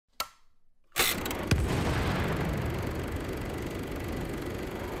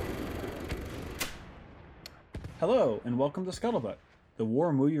Hello, and welcome to Scuttlebutt, the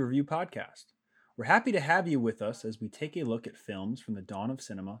War Movie Review Podcast. We're happy to have you with us as we take a look at films from the dawn of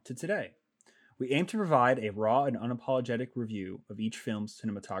cinema to today. We aim to provide a raw and unapologetic review of each film's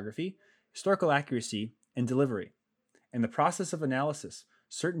cinematography, historical accuracy, and delivery. In the process of analysis,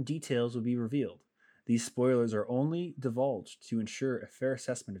 certain details will be revealed. These spoilers are only divulged to ensure a fair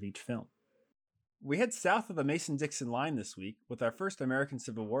assessment of each film. We head south of the Mason-Dixon line this week with our first American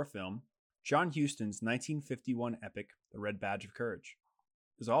Civil War film, John Huston's 1951 epic, The Red Badge of Courage.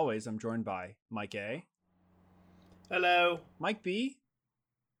 As always, I'm joined by Mike A. Hello. Mike B.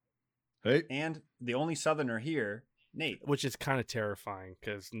 Hey. And the only Southerner here, Nate. Which is kind of terrifying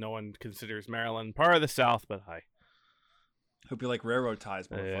because no one considers Maryland part of the South, but hi. Hope you like railroad ties,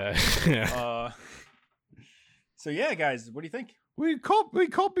 Yeah. So yeah, guys, what do you think? We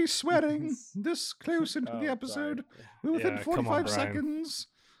can't be sweating this close into the episode. We're within 45 seconds.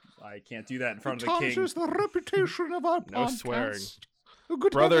 I can't do that in front It of the king. tarnishes the reputation of our No podcast. swearing. Oh,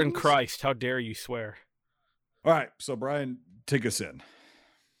 good Brother in heavens. Christ, how dare you swear? All right, so Brian, take us in.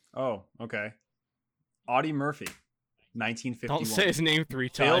 Oh, okay. Audie Murphy, 1951. Don't say his name 3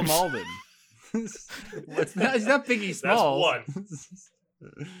 Bill times. Malden. It's not Biggie Smalls.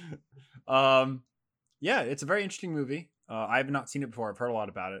 Yeah, it's a very interesting movie. I have not seen it before. I've heard a lot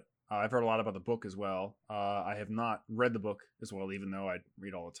about it. I've heard a lot about the book as well. I have not read the book as well, even though I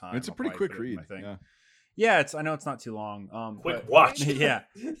read all the time. It's a I'll pretty probably quick put it in read. my thing. Yeah. Yeah, I know it's not too long. Quick but- watch. yeah,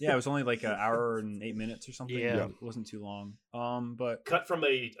 it was only like an hour and 8 minutes or something. Yeah. It wasn't too long. But Cut from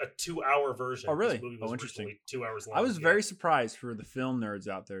a 2-hour version. Oh, really? This movie Oh, was interesting. originally 2 hours long. I was yeah. very surprised for the film nerds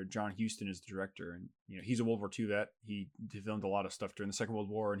out there. John Huston is the director, and he's a World War II vet. He filmed a lot of stuff during the Second World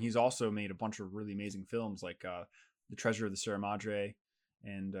War, and he's also made a bunch of really amazing films like The Treasure of the Sierra Madre,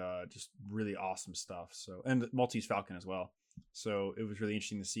 and just really awesome stuff. So, and Maltese Falcon as well. So it was really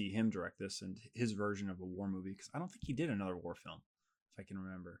interesting to see him direct this and his version of a war movie, because I don't think he did another war film, if I can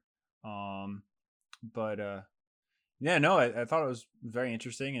remember. Yeah, no, I thought it was very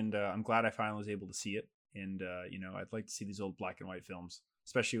interesting, and I'm glad I finally was able to see it. And I'd like to see these old black and white films,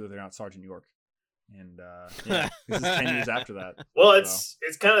 especially when they're not Sergeant York. And yeah, this is 10 years after that. Well, it's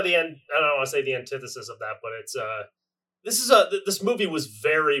kind of the end. I don't want to say the antithesis of that, but it's this movie was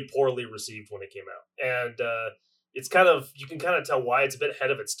very poorly received when it came out, and it's you can kind of tell why it's a bit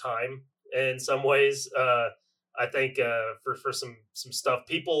ahead of its time in some ways. I think for some stuff,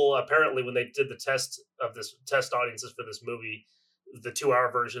 people apparently when they did the test audiences for this movie, the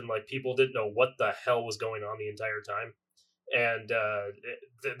 2-hour version, like people didn't know what the hell was going on the entire time, and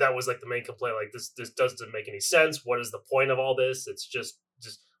that was like the main complaint. Like this doesn't make any sense. What is the point of all this? It's just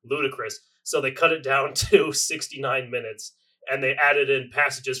ludicrous. So they cut it down to 69 minutes, and they added in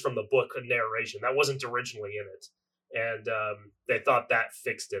passages from the book and narration that wasn't originally in it. And they thought that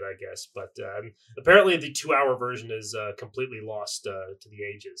fixed it, I guess. But apparently the 2-hour version is completely lost to the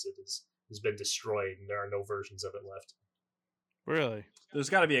ages. It has been destroyed, and there are no versions of it left. Really? There's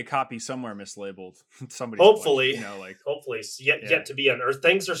got to be a copy somewhere mislabeled. Somebody, Hopefully, like yet to be unearthed.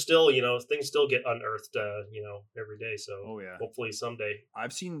 Things are still, things still get unearthed, every day. So, hopefully someday.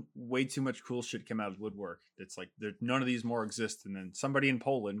 I've seen way too much cool shit come out of woodwork. It's like none of these more exist, and then somebody in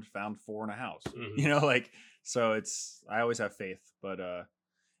Poland found 4 in a house. Mm-hmm. So I always have faith, but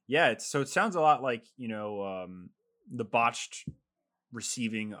it sounds a lot like the botched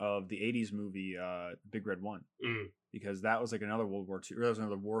receiving of the 80s movie Big Red One. Because that was like another World War II, or that was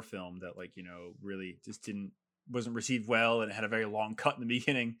another war film that really just wasn't received well, and it had a very long cut in the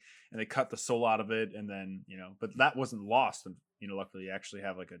beginning, and they cut the soul out of it, and then but that wasn't lost, and luckily you actually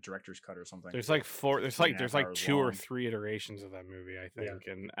have like a director's cut or something. There's like 2 or 3 iterations of that movie, I think,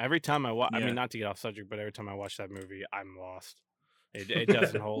 and every time I watch, I mean, not to get off subject, but every time I watch that movie, I'm lost. It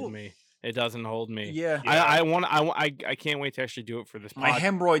doesn't hold me. It doesn't hold me. Yeah. I can't wait to actually do it for this My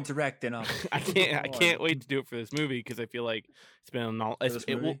hemorrhoid directing up. I can't wait to do it for this movie, because I feel like it's been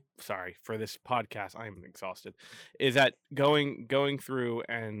for this podcast. I'm exhausted. Is that going through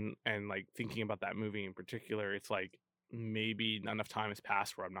and like thinking about that movie in particular, it's like maybe not enough time has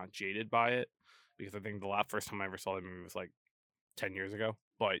passed where I'm not jaded by it, because I think the first time I ever saw the movie was like 10 years ago.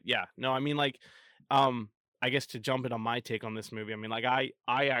 But yeah, no, I mean, like, I guess to jump in on my take on this movie, I mean, like, I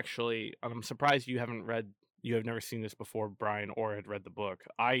actually, I'm surprised you have never seen this before, Brian, or had read the book.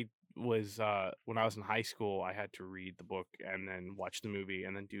 I was, when I was in high school, I had to read the book and then watch the movie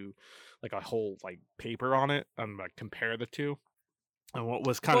and then do like a whole like paper on it and like compare the two and what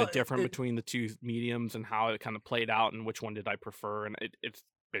was kind of different between the two mediums and how it kind of played out and which one did I prefer. And it's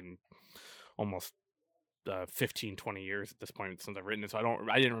been almost 15, 20 years at this point since I've written it, so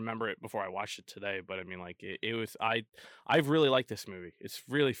I didn't remember it before I watched it today, but I mean, like, it was, I've really liked this movie. It's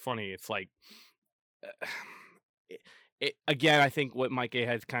really funny. It's like again, I think what Mike A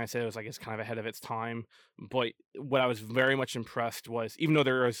had kind of said was like it's kind of ahead of its time. But what I was very much impressed was, even though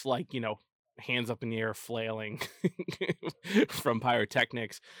there was like, hands up in the air flailing from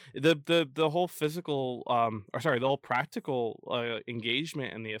pyrotechnics, the whole physical the whole practical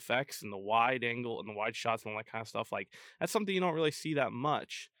engagement and the effects and the wide angle and the wide shots and all that kind of stuff, like that's something you don't really see that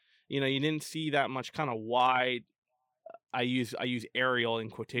much. You didn't see that much kind of wide. I use aerial in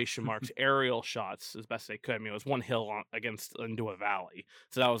quotation marks, aerial shots as best they could. I mean, it was one hill into a valley,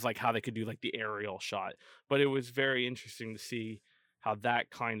 so that was like how they could do like the aerial shot. But it was very interesting to see how that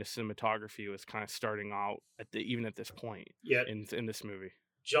kind of cinematography was kind of starting out even at this point. Yeah. In this movie,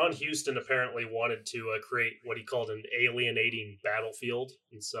 John Huston apparently wanted to create what he called an alienating battlefield,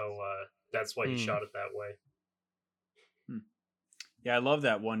 and so that's why he shot it that way. Yeah, I love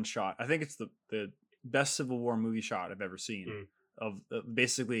that one shot. I think it's the best Civil War movie shot I've ever seen of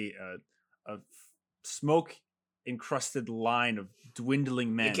basically a smoke encrusted line of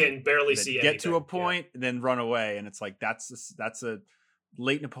dwindling men. You can barely see anything. Get to a point and then run away, and it's like that's a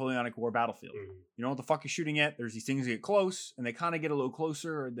late Napoleonic War battlefield. You know what the fuck you're shooting at. There's these things that get close, and they kind of get a little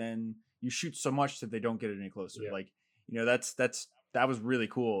closer, and then you shoot so much that they don't get any closer. Yeah. Like that was really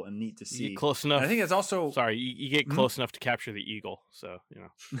cool and neat to see. You get close enough. And I think it's also you get close enough to capture the eagle. So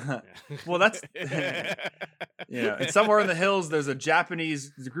Yeah. Well, that's and somewhere in the hills, there's a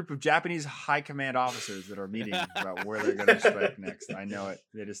group of Japanese high command officers that are meeting about where they're going to strike next. I know it.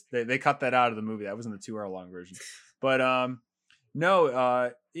 They cut that out of the movie. That was in the 2-hour long version. But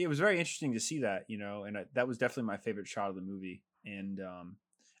it was very interesting to see that, and that was definitely my favorite shot of the movie. And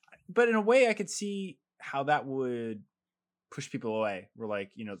but in a way, I could see how that would push people away. We're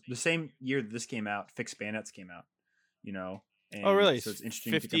like, the same year that this came out, Fixed Bayonets came out, and oh really? So it's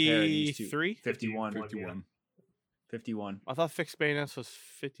interesting to compare these two. 51. 51. I thought Fixed Bayonets was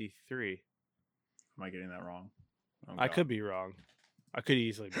 53. Am I getting that wrong? Oh, I could be wrong. I could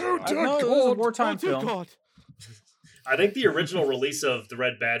easily be wrong. No, it was a wartime film. God. I think the original release of The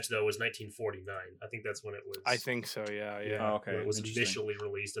Red Badge, though, was 1949. I think that's when it was. I think so, yeah. Oh, okay. It was initially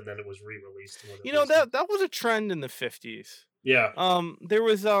released, and then it was re-released. That was a trend in the 50s. Yeah. There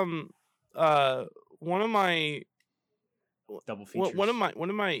was one of my double features. One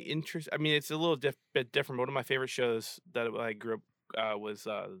of my interests. I mean, it's a little bit different. But one of my favorite shows that I grew up was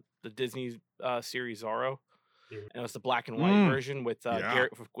the Disney series Zorro. And it was the black and white version with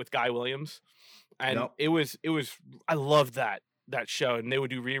Guy Williams, and it was I loved that show, and they would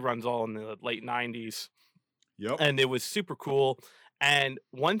do reruns all in the late 90s. Yep. And it was super cool. And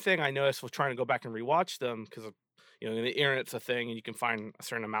one thing I noticed was trying to go back and rewatch them because the internet's a thing and you can find a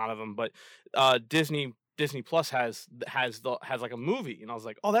certain amount of them, but Disney Plus has like a movie, and I was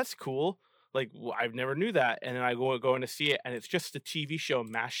like, oh, that's cool. Like, I've never knew that. And then I go in to see it, and it's just the TV show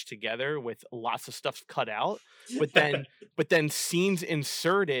mashed together with lots of stuff cut out. But then scenes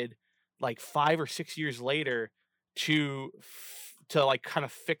inserted like 5 or 6 years later to like kind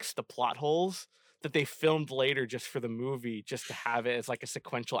of fix the plot holes that they filmed later just for the movie, just to have it as like a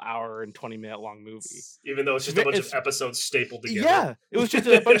sequential hour and 20-minute long movie. Even though it's just a bunch of episodes stapled together. Yeah, it was just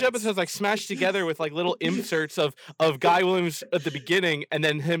a bunch of episodes like smashed together with like little inserts of Guy Williams at the beginning, and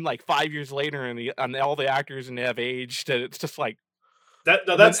then him like 5 years later, and all the actors and they have aged, and it's just like then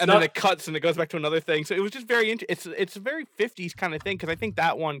it cuts and it goes back to another thing. So it was just very it's a very 50s kind of thing, because I think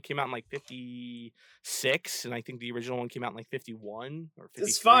that one came out in like 56, and I think the original one came out in like 51 or 53.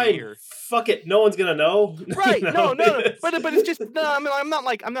 It's fine. Fuck it. No one's gonna know. Right? No. But it's just I mean, I'm not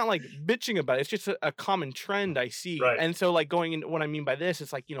like bitching about it. It's just a common trend I see. Right. And so like going in, what I mean by this,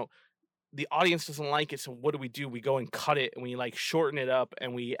 it's like the audience doesn't like it, so what do? We go and cut it, and we like shorten it up,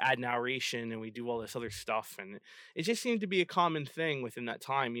 and we add narration, and we do all this other stuff, and it just seemed to be a common thing within that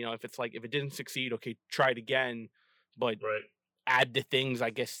time. If it's like, if it didn't succeed, okay, try it again, but add the things, I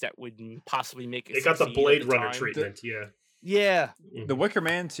guess, that would possibly make it. They got the Blade Runner treatment, yeah. The Wicker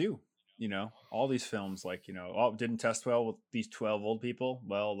Man too. All these films, like, didn't test well with these 12 old people.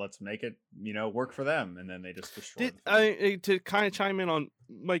 Well, let's make it, work for them. And then they just destroyed it. To kind of chime in on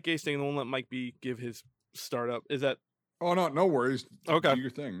Mike Gay's thing, and we'll let Mike B give his startup, is that... Oh, no worries. Okay. Do your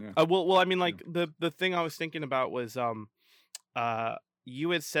thing, yeah. Well, I mean, like, the thing I was thinking about was,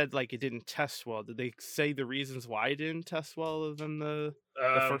 you had said, like, it didn't test well. Did they say the reasons why it didn't test well other than the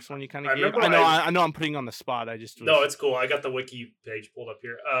first one you kind of gave? I know I'm putting on the spot. No, it's cool. I got the wiki page pulled up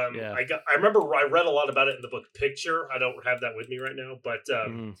here. I remember I read a lot about it in the book Picture. I don't have that with me right now, but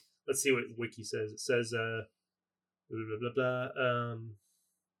let's see what wiki says. It says blah blah blah.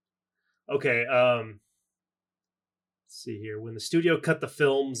 Okay. Let's see here. When the studio cut the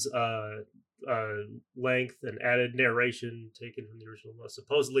film's length and added narration taken from the original,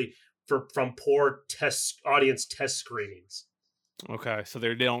 supposedly from poor audience test screenings. Okay, so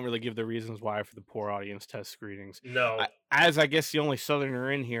they don't really give the reasons why for the poor audience test screenings. No, as I guess the only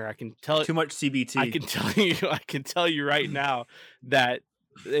Southerner in here, I can tell too much CBT. I can tell you right now that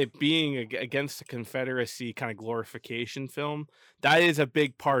it being against the Confederacy kind of glorification film, that is a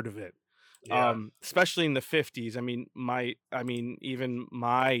big part of it. yeah. Especially in the 50s. Even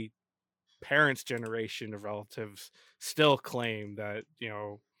my parents' generation of relatives still claim that,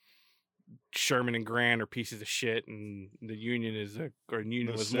 Sherman and Grant are pieces of shit, and the Union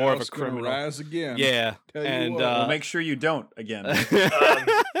was more of a criminal. Rise again. Yeah, and well, make sure you don't again. I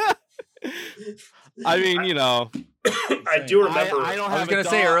mean, I do remember. I was going to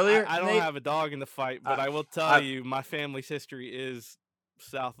say earlier. I don't have a dog in the fight, but I will tell you, my family's history is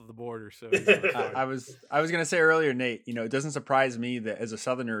south of the border. So I was going to say earlier, Nate. It doesn't surprise me that as a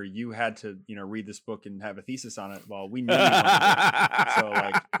Southerner, you had to read this book and have a thesis on it. While we knew,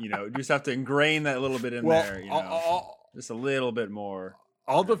 so you just have to ingrain that a little bit in there. Just a little bit more.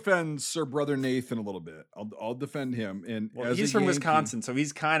 I'll defend Sir Brother Nathan a little bit. I'll defend him. And he's from Wisconsin, so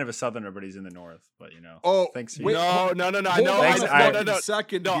he's kind of a Southerner, but he's in the North. But thanks. No. I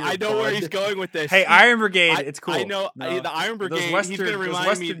know where he's going with this. Hey, Iron Brigade, it's cool. I know the Iron Brigade. He's going to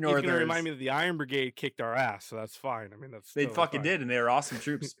remind me that the Iron Brigade kicked our ass, so that's fine. I mean, they fucking did, and they were awesome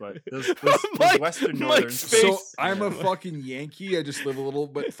troops. But those Western Northerns. So I'm a fucking Yankee. I just live a little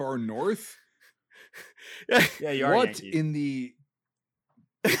bit far north. Yeah, you are. What Yankee. in the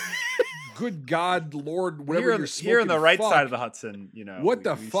good God, Lord, whatever you're smoking. Here on the right side of the Hudson, What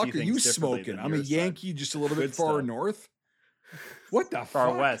the fuck are you smoking? I'm a Yankee just a little bit far north. What the far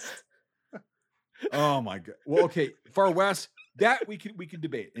fuck? west? Oh my God. Well, okay, far west. That we can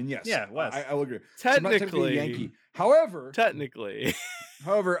debate. And yes, west. I will agree. Technically, a Yankee. However,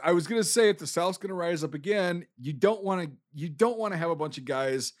 However, I was gonna say if the South's gonna rise up again, you don't want to have a bunch of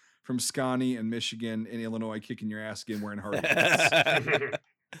guys from Scotty and Michigan and Illinois kicking your ass again wearing Hardy hats.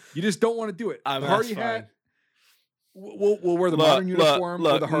 You just don't want to do it. The Hardy hat. We'll wear the modern uniform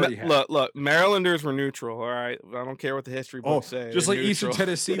or the Hardy hat. Look, Marylanders were neutral. All right, I don't care what the history books say. Just like Eastern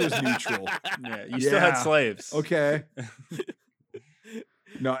Tennessee was neutral. Yeah, you still had slaves. Okay.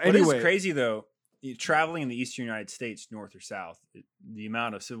 No, anyway. It's crazy though. Traveling in the Eastern United States, north or south, the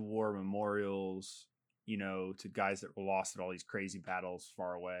amount of Civil War memorials, to guys that were lost at all these crazy battles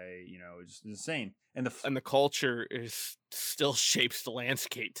far away, it's insane. And the culture still shapes the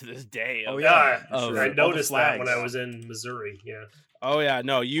landscape to this day. Oh yeah, I noticed that when I was in Missouri. Yeah. Oh yeah,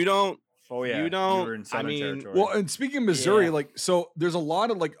 no, you don't. Oh yeah, you don't. Were in territory. Well, and speaking of Missouri, so there's a lot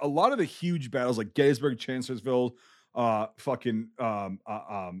of the huge battles like Gettysburg, Chancellorsville, drive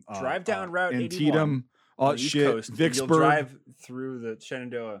down Route 81, Antietam, shit, Coast, Vicksburg, you'll drive through the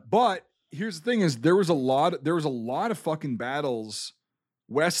Shenandoah. But here's the thing: is there was a lot of fucking battles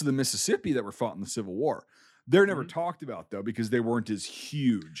west of the Mississippi that were fought in the Civil War. They're never talked about though because they weren't as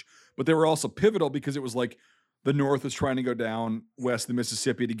huge, but they were also pivotal because it was like the North was trying to go down west of the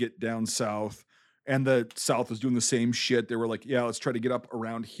Mississippi to get down south, and the South was doing the same shit. They were like, yeah, let's try to get up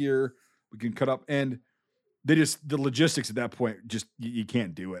around here. We can cut up, and the logistics at that point just you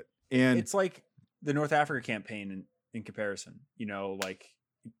can't do it. And it's like the North Africa campaign in comparison.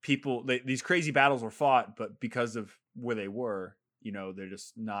 These crazy battles were fought, but because of where they were, they're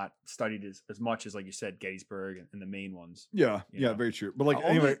just not studied as much as, like you said, Gettysburg and the main ones. Yeah, very true. But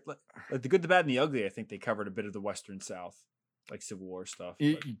anyway, like the good, the bad, and the ugly, I think they covered a bit of the Western South, like Civil War stuff.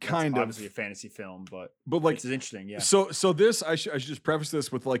 Kind of obviously a fantasy film, but it's interesting. Yeah. So this I should just preface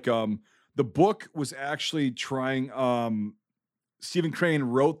this with the book was actually trying. Stephen Crane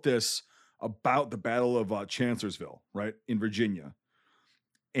wrote this about the Battle of Chancellorsville, right, in Virginia.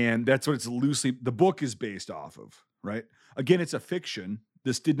 And that's what the book is based off of, right? Again, it's a fiction.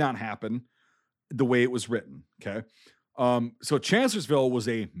 This did not happen the way it was written, okay? So Chancellorsville was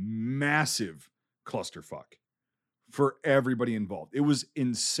a massive clusterfuck for everybody involved. It was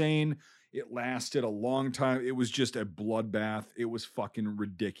insane. It lasted a long time. It was just a bloodbath. It was fucking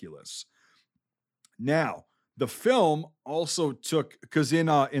ridiculous. Now, the film also took, because in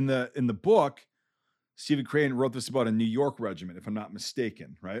the book, Stephen Crane wrote this about a New York regiment, if I'm not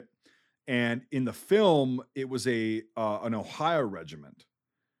mistaken, right? And in the film, it was an Ohio regiment.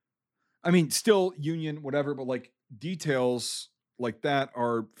 I mean, still Union, whatever, but like details like that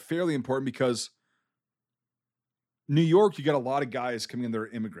are fairly important because New York, you got a lot of guys coming in there,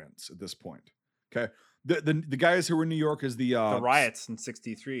 immigrants at this point. Okay. The guys who were in New York is the riots in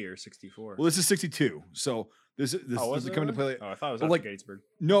 63 or 64. Well, this is 62. So this is coming to play. Oh, I thought it was after Gettysburg.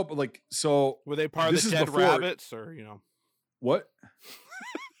 No, but were they part of the Dead Rabbits or what?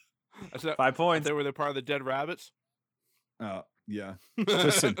 5 points. Were they part of the Dead Rabbits? Yeah.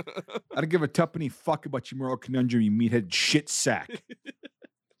 Listen, I don't give a tuppeny fuck about your moral conundrum, you meathead shit sack.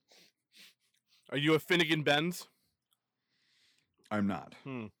 Are you a Finnegan Benz? I'm not.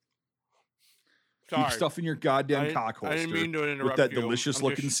 Sorry. Keep stuff in your goddamn cock holster. I didn't mean to interrupt with that you. delicious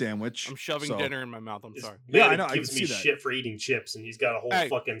looking sandwich. I'm shoving dinner in my mouth. I'm sorry. Yeah, I know. He gives me shit for eating chips, and he's got a whole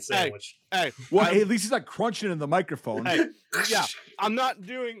fucking sandwich. Hey, at least he's not crunching it in the microphone. Hey, yeah, I'm not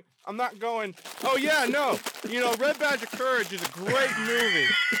going. Oh yeah, no. Red Badge of Courage is a great movie.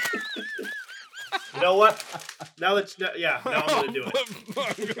 You know what? Now I'm gonna do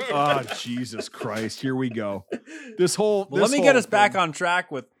it. Oh, Jesus Christ! Here we go. Let me get us back on track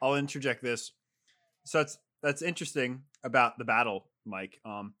with. I'll interject this. So that's interesting about the battle, Mike.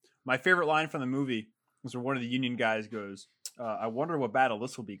 My favorite line from the movie was where one of the Union guys goes, "I wonder what battle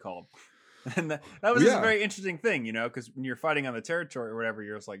this will be called." And that was just a very interesting thing, because when you're fighting on the territory or whatever,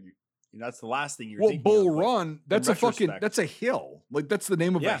 you're just like, that's the last thing you're thinking. Bull of, Run, that's a hill. Like that's the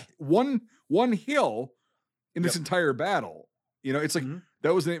name of one hill in this entire battle. It's like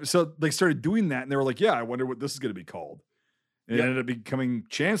that was the name. So they started doing that, and they were like, "Yeah, I wonder what this is going to be called." And it ended up becoming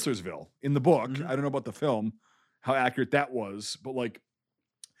Chancellorsville in the book. I don't know about the film, how accurate that was, but like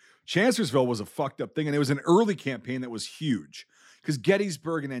Chancellorsville was a fucked up thing, and it was an early campaign that was huge because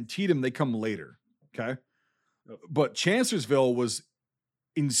Gettysburg and Antietam, they come later. Okay, but Chancellorsville was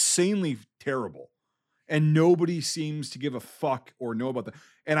insanely terrible, and nobody seems to give a fuck or know about that.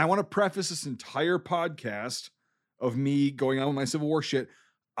 And I want to preface this entire podcast of me going on with my Civil War shit.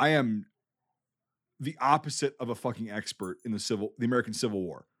 I am the opposite of a fucking expert in the American Civil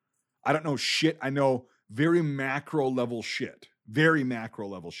War. I don't know shit. I know very macro level shit.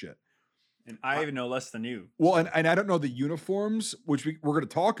 And I even know less than you. Well, and I don't know the uniforms, which we're going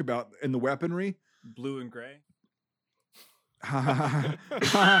to talk about, and the weaponry. Blue and gray.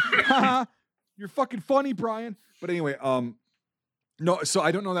 You're fucking funny, Brian. But anyway, no, so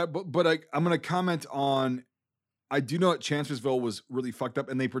I don't know that, but I'm going to comment on, I do know that Chancellorsville was really fucked up,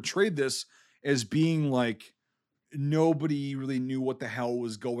 and they portrayed this as being like nobody really knew what the hell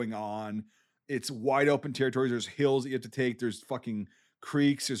was going on. It's wide open territories. There's hills that you have to take. There's fucking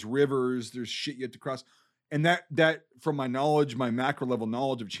creeks. There's rivers. There's shit you have to cross. And that from my knowledge, my macro level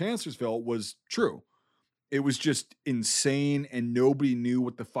knowledge of Chancellorsville was true. It was just insane, and nobody knew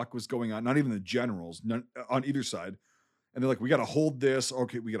what the fuck was going on. Not even the generals, none, on either side. And they're like, we got to hold this.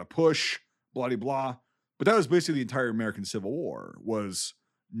 Okay, we got to push, blah, blah, blah. But that was basically the entire American Civil War, was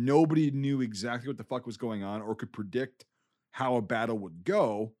nobody knew exactly what the fuck was going on or could predict how a battle would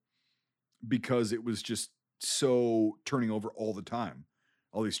go because it was just so turning over all the time,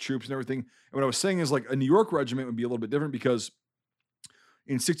 all these troops and everything. And what I was saying is like a New York regiment would be a little bit different because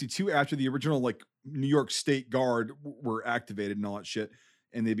in 62, after the original like New York State Guard were activated and all that shit,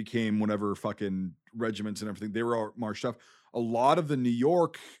 and they became whatever fucking regiments and everything, they were all marched off. A lot of the New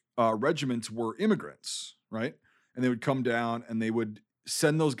York regiments were immigrants, right? And they would come down and they would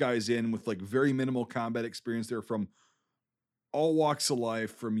send those guys in with like very minimal combat experience. They're from all walks of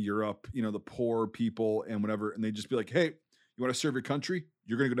life, from Europe, the poor people and whatever. And they'd just be like, hey, you want to serve your country?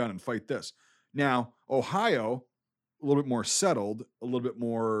 You're going to go down and fight this. Now, Ohio, a little bit more settled, a little bit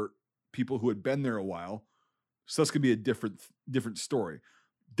more people who had been there a while. So that's going to be a different story.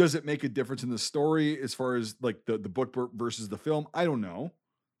 Does it make a difference in the story as far as like the book versus the film? I don't know,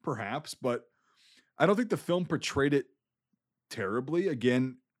 perhaps, but I don't think the film portrayed it terribly.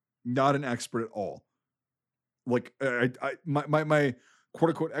 Again, not an expert at all. Like my quote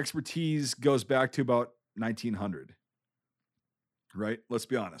unquote expertise goes back to about 1900, right? Let's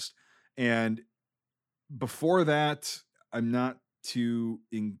be honest. And before that, I'm not too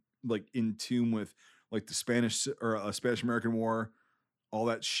in tune with like the Spanish or Spanish American War, all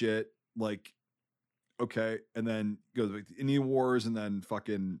that shit. Like, okay, and then goes like the Indian Wars and then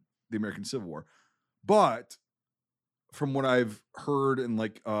fucking the American Civil War. But from what I've heard and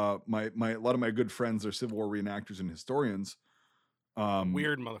like my a lot of my good friends are Civil War reenactors and historians.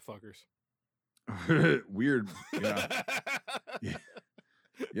 Weird motherfuckers. Weird, yeah.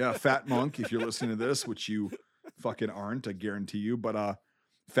 Yeah, Fat Monk, if you're listening to this, which you fucking aren't, I guarantee you, but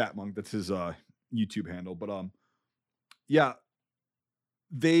Fat Monk, that's his YouTube handle. But yeah,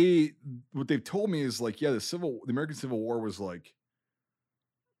 what they've told me is like, yeah, the American Civil War was like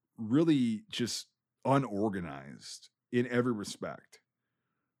really just unorganized in every respect.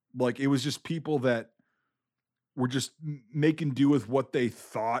 Like it was just people that were just making do with what they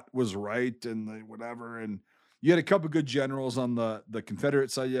thought was right and whatever. And you had a couple good generals on the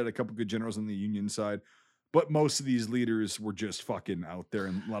Confederate side. You had a couple good generals on the Union side, but most of these leaders were just fucking out there,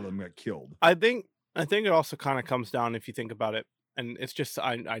 and a lot of them got killed. I think it also kind of comes down, if you think about it, and it's just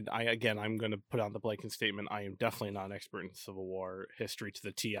I again, I'm going to put out the blanket statement. I am definitely not an expert in Civil War history to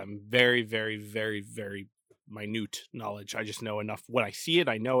the T. I'm very, very, very, very minute knowledge. I just know enough. When I see it,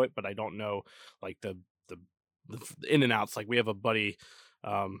 I know it, but I don't know like the in and outs. Like we have a buddy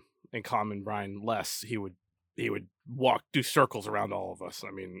in common, Brian Less. He would do circles around all of us.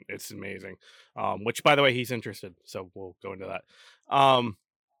 I mean, it's amazing. Which, by the way, he's interested, so we'll go into that.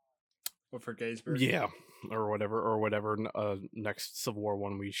 What for Gettysburg? Yeah, or whatever. Next Civil War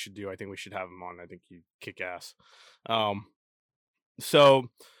one we should do. I think we should have him on. I think he'd kick ass. So,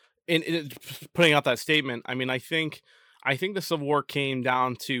 in putting out that statement, I mean, I think the Civil War came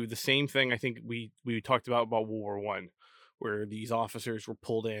down to the same thing. I think we talked about World War One, where these officers were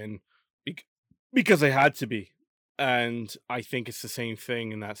pulled in because they had to be, and I think it's the same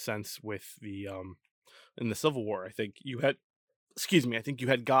thing in that sense with the in the Civil War. I think you had. I think you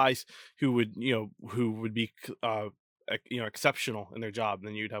had guys who would be exceptional in their job, and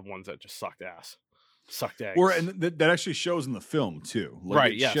then you'd have ones that just sucked eggs. Or and that actually shows in the film too. Like,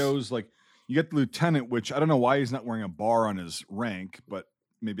 right? It shows like you get the lieutenant, which I don't know why he's not wearing a bar on his rank, but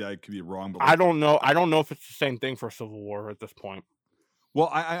maybe I could be wrong. But I don't know. I don't know if it's the same thing for Civil War at this point. Well,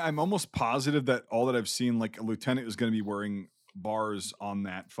 I'm almost positive that all that I've seen, like a lieutenant is going to be wearing bars on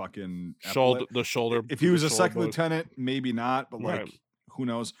that fucking shoulder. If he was a second lieutenant, maybe not, but like who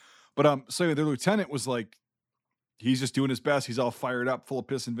knows? But so the lieutenant was like, he's just doing his best. He's all fired up, full of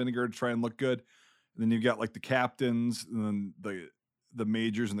piss and vinegar to try and look good. And then you got like the captains and then the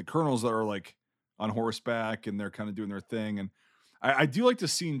majors and the colonels that are like on horseback and they're kind of doing their thing. And I do like the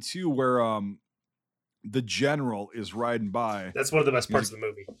scene too where the general is riding by. That's one of the best parts of the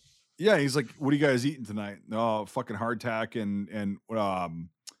movie. Yeah, he's like, "What are you guys eating tonight?" Oh, fucking hardtack and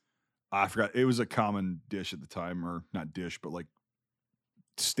I forgot. It was a common dish at the time, or not dish, but like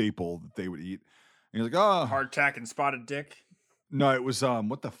staple that they would eat. And he's like, "Oh, hardtack and spotted dick." No, it was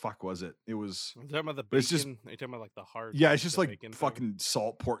what the fuck was it? It was. Are you talking about the bacon? It's just, are you talking about like the hard? Yeah, it's just like fucking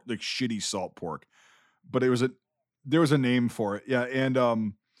salt pork, like shitty salt pork. But there was a name for it. Yeah, and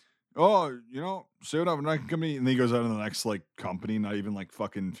so have a nice company, and then he goes out to the next like company, not even like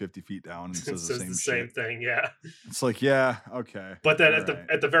fucking 50 feet down, and says the same thing. Yeah, it's like, yeah, okay. But then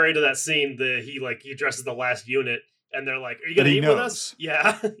at the very end of that scene, he addresses the last unit, and they're like, "Are you gonna eat with us?"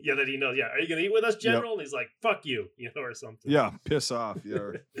 Yeah, yeah, that he knows. Yeah, are you gonna eat with us, General? Yep. And he's like, "Fuck you," or something. Yeah, piss off.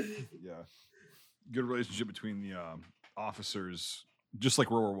 Yeah, yeah. Good relationship between the officers, just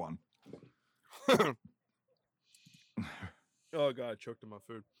like World War I. Oh god, I choked on my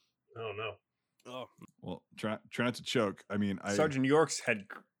food. Oh no. Oh well, try not to choke. I mean, Sergeant York had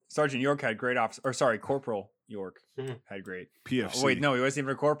great Corporal York had great PFC. Oh, wait, no, he wasn't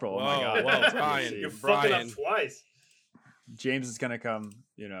even a corporal. Whoa, oh my god, well, Brian, you're fucking up twice. James is gonna come.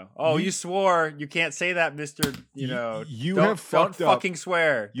 You swore. You can't say that, Mister. Don't fucking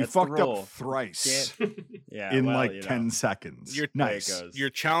swear. You That's fucked up thrice. In 10 seconds. You're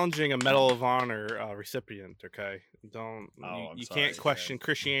challenging a Medal of Honor recipient. Okay, you can't question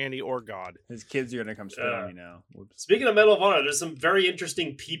Christianity or God. His kids are gonna come spit on me now. Whoops. Speaking of Medal of Honor, there's some very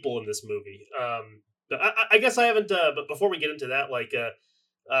interesting people in this movie. I guess I haven't. But before we get into that,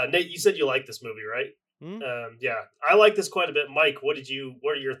 Nate, you said you liked this movie, right? Yeah, I like this quite a bit. Mike, what are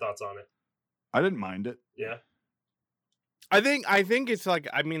your thoughts on it? I didn't mind it. Yeah. I think it's like,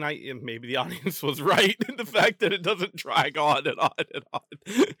 I mean, maybe the audience was right in the fact that it doesn't drag on and on and on.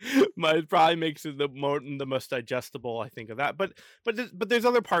 It probably makes it the most digestible, I think, of that. But there's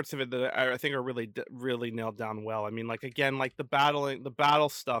other parts of it that I think are really really nailed down well. I mean, like again, like the battle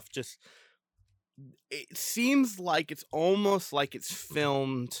stuff. Just it seems like it's almost like it's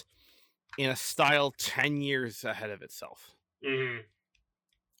filmed in a style 10 years ahead of itself. Mm-hmm.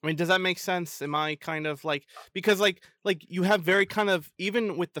 I mean, does that make sense? Am I kind of like, because like you have very kind of,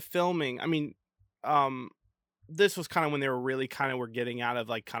 even with the filming, I mean, this was kind of when they were really kind of were getting out of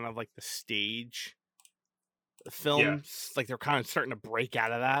like kind of like the stage films, like they're kind of starting to break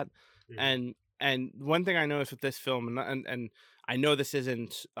out of that. Mm-hmm. And one thing I noticed with this film, and I know this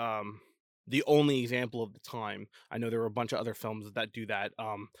isn't the only example of the time. I know there were a bunch of other films that do that.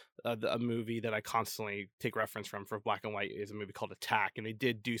 A movie that I constantly take reference from for black and white is a movie called Attack, and they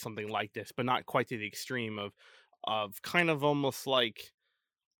did do something like this, but not quite to the extreme of kind of almost kind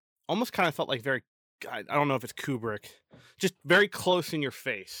of felt like very, I don't know if it's Kubrick, just very close in your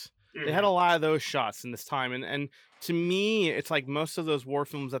face. Mm-hmm. They had a lot of those shots in this time, and to me, it's like most of those war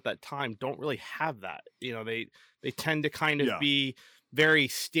films at that time don't really have that. They tend to kind of be very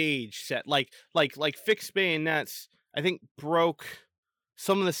stage set, like Fixed Bayonets, I think broke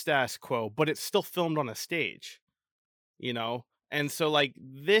some of the status quo, but it's still filmed on a stage, And so like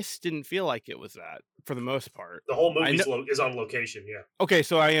this didn't feel like it was that for the most part. The whole movie is on location. Yeah. Okay,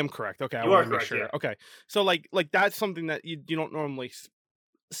 so I am correct. Okay, you are correct. Sure. Yeah. Okay, so like that's something that you don't normally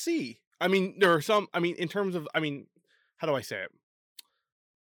see. I mean, there are some. I mean, in terms of, how do I say it?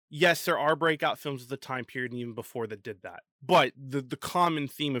 Yes, there are breakout films of the time period and even before that did that. But the common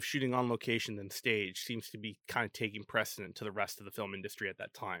theme of shooting on location and stage seems to be kind of taking precedent to the rest of the film industry at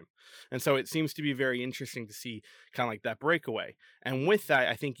that time. And so it seems to be very interesting to see kind of like that breakaway. And with that,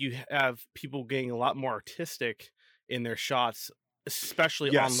 I think you have people getting a lot more artistic in their shots,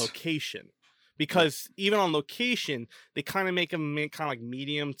 especially on location. Because even on location, they kind of make them kind of like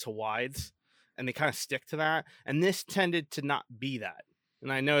medium to wides, and they kind of stick to that. And this tended to not be that.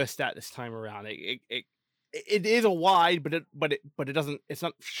 And I noticed that this time around, it is a wide, but it doesn't. It's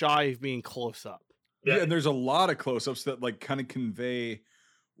not shy of being close up. Yeah, and there's a lot of close ups that like kind of convey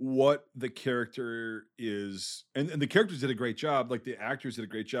what the character is, and the characters did a great job. Like the actors did a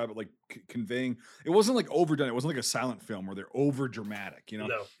great job at like conveying. It wasn't like overdone. It wasn't like a silent film where they're over dramatic. You know,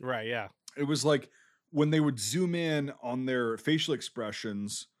 no. Right? Yeah. It was like when they would zoom in on their facial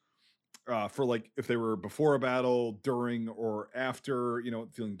expressions. For like if they were before a battle, during, or after, you know,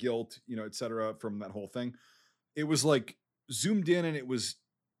 feeling guilt, you know, etc. from that whole thing, it was like zoomed in and it was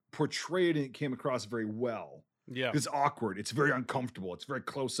portrayed and it came across very well. Yeah, it's awkward, it's very uncomfortable, it's very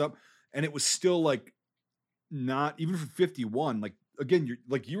close up, and it was still like not even for 51. Like again, you're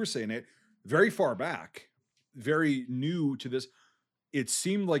like you were saying it very far back, very new to this. It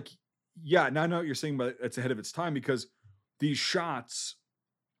seemed like now I know what you're saying, but it's ahead of its time because these shots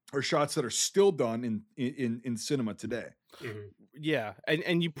are shots that are still done in cinema today. Mm-hmm. Yeah,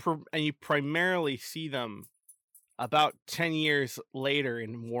 and you primarily see them about 10 years later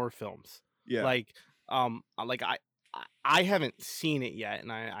in war films. Yeah, like I haven't seen it yet, and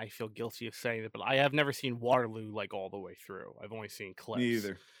I feel guilty of saying it, but I have never seen Waterloo like all the way through. I've only seen clips. Me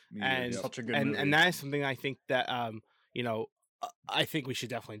either. And such a good movie. And that is something I think that you know, I think we should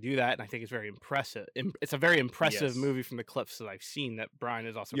definitely do that, and I think it's very impressive. It's a very impressive movie from the clips that I've seen that Brian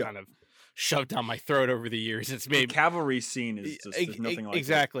has also kind of shoved down my throat over the years. It's made the cavalry scene is just there's nothing like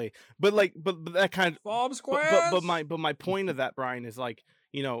exactly. It. But like, but that kind of Bob Squares. But my point of that, Brian, is like,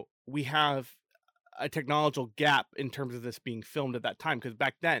 you know, we have a technological gap in terms of this being filmed at that time, because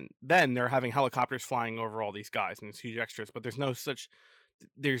back then they're having helicopters flying over all these guys and it's huge extras, but there's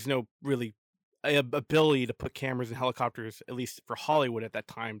no really ability to put cameras and helicopters, at least for Hollywood at that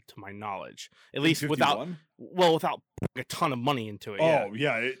time, to my knowledge, at least without putting a ton of money into it.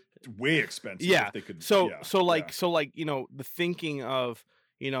 It's way expensive. Yeah, if they could, so you know, the thinking of,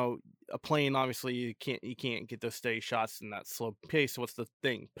 you know, a plane, obviously you can't get those steady shots in that slow pace. So what's the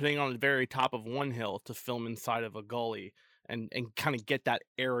thing? Putting on the very top of one hill to film inside of a gully and kind of get that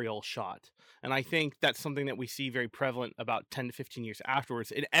aerial shot. And I think that's something that we see very prevalent about 10 to 15 years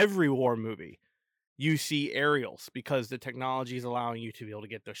afterwards in every war movie. You see aerials because the technology is allowing you to be able to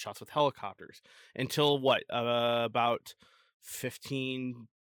get those shots with helicopters. Until about 15,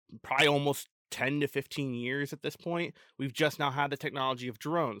 probably almost 10 to 15 years at this point, we've just now had the technology of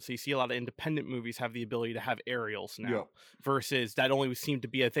drones. So you see a lot of independent movies have the ability to have aerials now, versus that only seemed to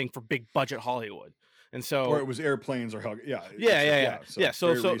be a thing for big budget Hollywood. And so, or it was airplanes or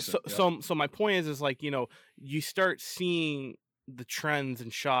So my point is like, you know, you start seeing the trends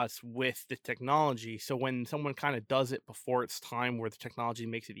and shots with the technology. So when someone kind of does it before its time, where the technology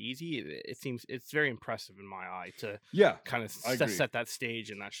makes it easy, it seems it's very impressive in my eye to kind of set that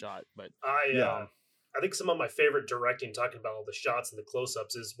stage in that shot. But I think some of my favorite directing, talking about all the shots and the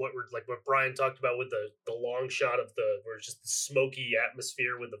close-ups, is what Brian talked about with the long shot of where it's just the smoky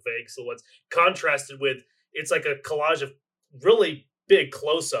atmosphere with the vague silhouettes, contrasted with, it's like a collage of really big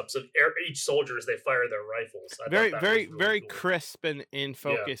close-ups of each soldier as they fire their rifles. Very cool. Crisp and in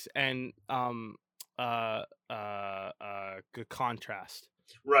focus, and good contrast.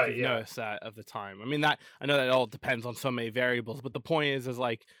 Right. You've noticed that of the time. I mean, that I know that all depends on so many variables, but the point is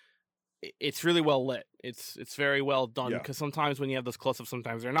like, it's really well lit. It's very well done, because sometimes when you have those close-ups,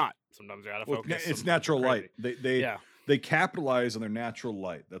 sometimes they're not. Sometimes they're out of focus. It's natural light. They capitalize on their natural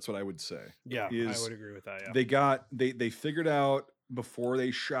light. That's what I would say. Yeah, I would agree with that. Yeah. They figured out before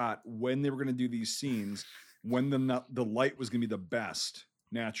they shot when they were going to do these scenes, when the light was going to be the best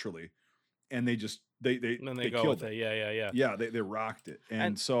naturally, and they go with it. Yeah, they rocked it,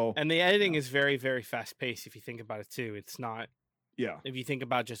 and the editing is very, very fast paced. If you think about it too, it's not. Yeah. If you think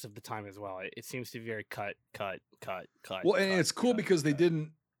about just of the time as well, it seems to be very cut. Well, and it's cool because they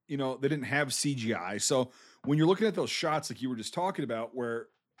didn't have CGI. So when you're looking at those shots like you were just talking about, where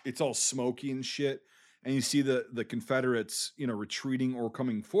it's all smoky and shit, and you see the Confederates, you know, retreating or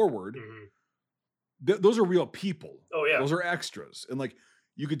coming forward, those are real people. Oh yeah, those are extras, and like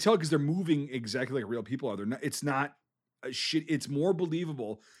you could tell because they're moving exactly like real people are. They're not. It's not a shit. It's more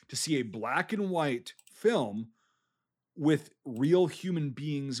believable to see a black and white film with real human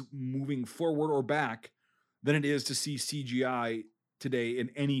beings moving forward or back than it is to see CGI today in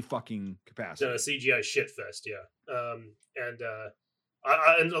any fucking capacity. CGI shit fest, yeah. And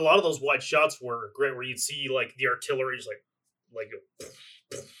a lot of those wide shots were great, where you'd see like the artillery just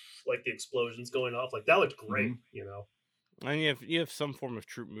like the explosions going off. Like that looked great, you know. And you have some form of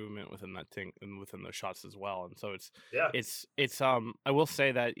troop movement within that thing and within those shots as well. And so it's I will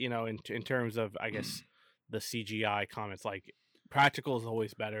say that, you know, in terms of, I guess, the CGI comments, like practical is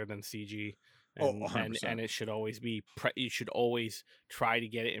always better than CG. And it should always be you should always try to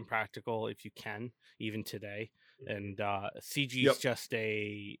get it in practical if you can, even today. And CG is just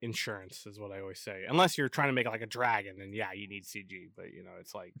a insurance, is what I always say. Unless you're trying to make like a dragon, then yeah, you need CG. But you know,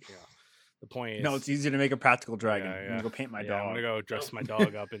 it's like, you know, the point is, no, it's easier to make a practical dragon. I'm gonna go paint my dog. I'm gonna go dress my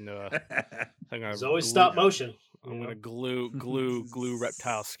dog up into a. There's always stop motion. I'm gonna glue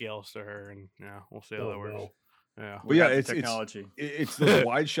reptile scales to her, and yeah, we'll see how that works. No. Yeah, but yeah, it's technology. It's those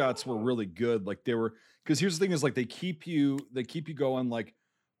wide shots were really good. Like they were, because here's the thing: is like they keep you going. Like,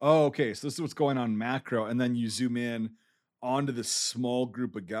 oh, okay, so this is what's going on macro, and then you zoom in onto this small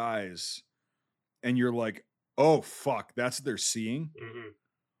group of guys, and you're like, oh fuck, that's what they're seeing. Mm-hmm.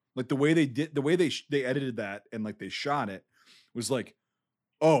 Like the way they edited that and like they shot it was like,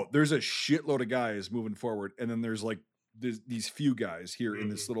 oh, there's a shitload of guys moving forward, and then there's like these few guys here in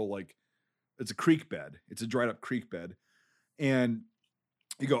this little like. It's a creek bed. It's a dried up creek bed. And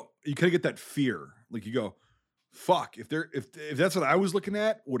you kind of get that fear. Like you go, fuck, if that's what I was looking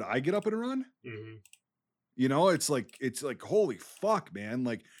at, would I get up and run? Mm-hmm. You know, it's like, holy fuck, man.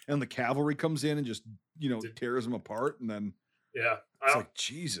 Like, and the cavalry comes in and just, you know, tears them apart. And then yeah, it's like,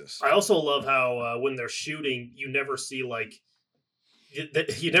 Jesus. I also love how when they're shooting, you never see like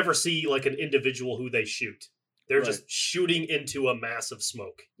an individual who they shoot. They're just shooting into a mass of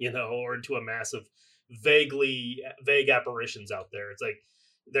smoke, you know, or into a mass of vague apparitions out there. It's like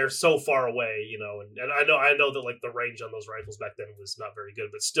they're so far away, you know, and I know that like the range on those rifles back then was not very good,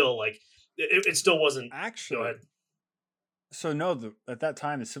 but still, like it still wasn't. Actually, go ahead. So no, at that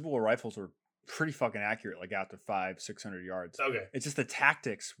time the Civil War rifles were pretty fucking accurate, like out to 500-600 yards. Okay, it's just the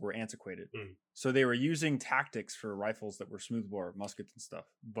tactics were antiquated. So they were using tactics for rifles that were smoothbore muskets and stuff,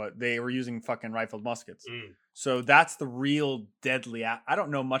 but they were using fucking rifled muskets. So that's the real deadly. I don't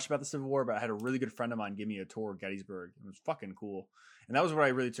know much about the Civil War, but I had a really good friend of mine give me a tour of Gettysburg. It was fucking cool, and that was what I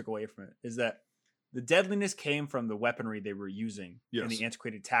really took away from it. Is that the deadliness came from the weaponry they were using and the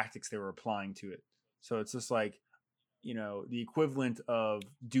antiquated tactics they were applying to it. So it's just like, you know, the equivalent of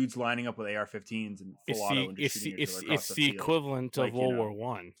dudes lining up with AR-15s and full auto and just shooting each other across the field. Equivalent of World War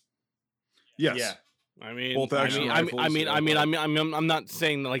One. Yes. Yeah. I mean, I'm not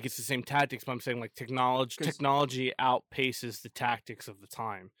saying that like it's the same tactics, but I'm saying like technology outpaces the tactics of the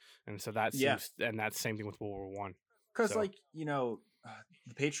time, and so that seems, and that's the same thing with World War One. Because like, you know,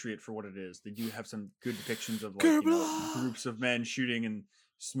 the Patriot, for what it is, they do have some good depictions of like, you know, groups of men shooting and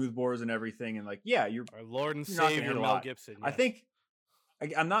smoothbores and everything, and like, yeah, you're our Lord and Savior Mel Gibson. Yes. I think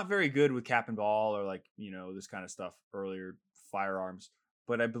I'm not very good with cap and ball or like, you know, this kind of stuff, earlier firearms,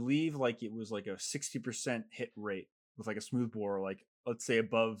 but I believe like it was like a 60% hit rate with like a smoothbore, like let's say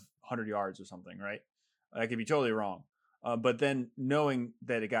above 100 yards or something, right? I could be totally wrong. But then knowing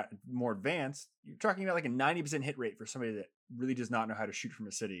that it got more advanced, you're talking about like a 90% hit rate for somebody that really does not know how to shoot from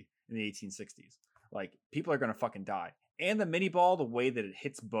a city in the 1860s. Like, people are going to fucking die. And the mini ball, the way that it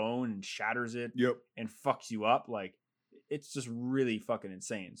hits bone and shatters it and fucks you up, like, it's just really fucking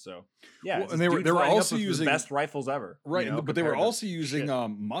insane. So, yeah. Well, and they were also using the best rifles ever. Right. You know, but they were also using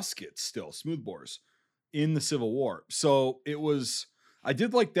muskets still, smoothbores, in the Civil War. So it was, I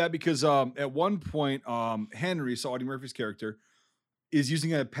did like that because at one point, Henry, so Audie Murphy's character, is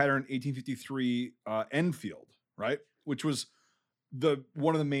using a pattern 1853 Enfield, right? Which was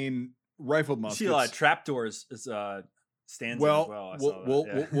one of the main rifle muskets. You see a lot of trapdoors stands as well.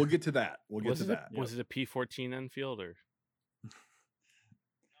 We'll get to that. Was it a P14 Enfield or?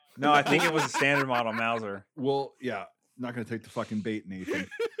 No, I think it was a standard model Mauser. Well, yeah, not going to take the fucking bait, Nathan.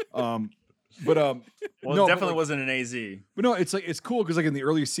 Well, no, it definitely wasn't an AZ. But no, it's like, it's cool because like in the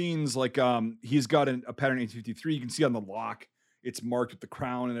early scenes, like he's got a pattern 1853. You can see on the lock, it's marked with the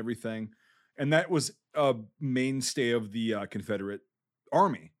crown and everything, and that was a mainstay of the Confederate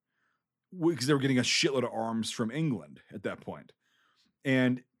Army because they were getting a shitload of arms from England at that point,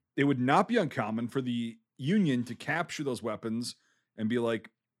 and it would not be uncommon for the Union to capture those weapons and be like,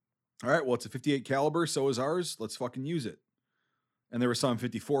 all right, well, it's a 58 caliber, so is ours. Let's fucking use it. and there was some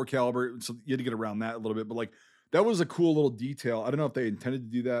 54 caliber, so you had to get around that a little bit. But like that was a cool little detail. I don't know if they intended to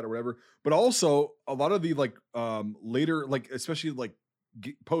do that or whatever. But also a lot of the like later, like especially like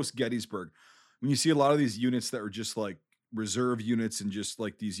post Gettysburg, when you see a lot of these units that were just like reserve units and just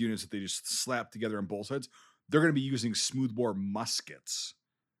like these units that they just slap together on both sides, they're going to be using smoothbore muskets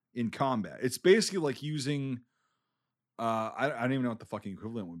in combat. It's basically like using I don't even know what the fucking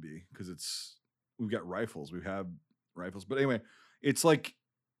equivalent would be, because we've got rifles, we have rifles, but anyway, it's like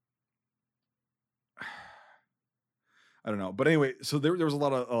I don't know, but anyway, so there was a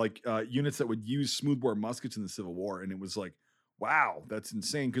lot of like units that would use smoothbore muskets in the Civil War, and it was like, wow, that's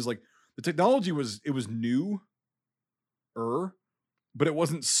insane, because like the technology was new, but it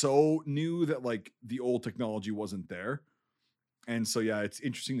wasn't so new that like the old technology wasn't there. And so yeah, it's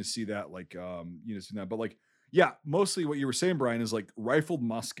interesting to see that like units in that. But like, yeah, mostly what you were saying, Brian, is like rifled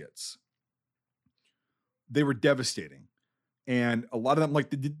muskets. They were devastating. And a lot of them, like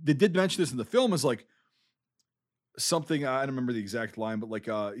they did mention this in the film, is like something, I don't remember the exact line, but like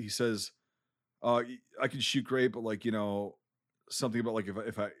he says, I can shoot great, but like, you know, something about like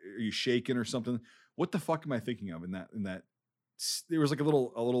if I are you shaking or something. What the fuck am I thinking of in that there was like a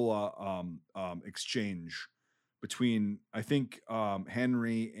little exchange between, I think,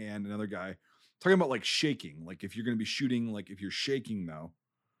 Henry and another guy talking about like shaking, like if you're going to be shooting, like if you're shaking though,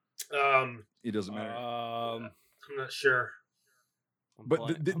 it doesn't matter. I'm not sure,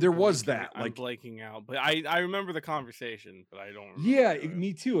 but there was that. I'm like blanking out, but I remember the conversation, but I don't remember. Yeah,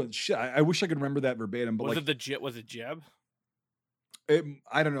 me too. Shit, I wish I could remember that verbatim. But was like, was it Jeb?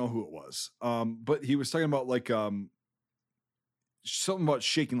 I don't know who it was. But he was talking about like something about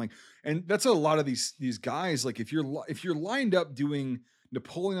shaking, like, and that's a lot of these guys. Like if you're lined up doing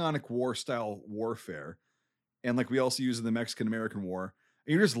Napoleonic War style warfare, and like we also use in the Mexican American War,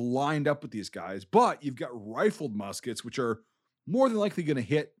 and you're just lined up with these guys, but you've got rifled muskets, which are more than likely going to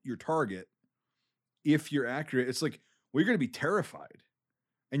hit your target if you're accurate. It's like, well, you're going to be terrified,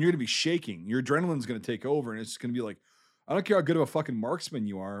 and you're going to be shaking. Your adrenaline's going to take over, and it's going to be like, I don't care how good of a fucking marksman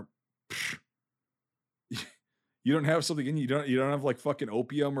you are. You don't have something in you. You don't have like fucking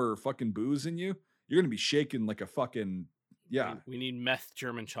opium or fucking booze in you. You're going to be shaking like a fucking, yeah. We need meth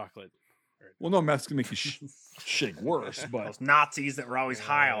German chocolate. Well, no, meth's going to make you shake worse, but those Nazis that were always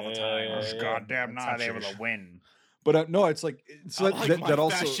high all the time. Those goddamn That's how they were Nazis. to win. But no, it's like, so that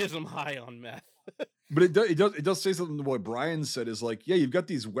also fascism high on meth. But it does say something to what Brian said, is like, yeah, you've got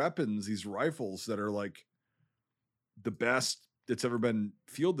these weapons, these rifles that are like the best that's ever been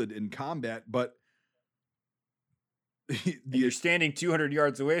fielded in combat, but you're standing 200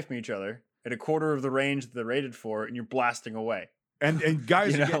 yards away from each other at a quarter of the range that they're rated for, and you're blasting away. And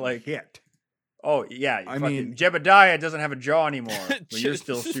guys You are know, getting like- hit. Oh yeah, I mean- Jebediah doesn't have a jaw anymore, but you're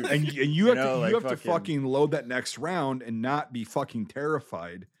still shooting. And you have know, to like you have to fucking- fucking load that next round and not be fucking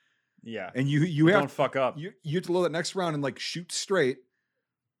terrified. Yeah, And you don't have fuck up. you have to load that next round and like shoot straight.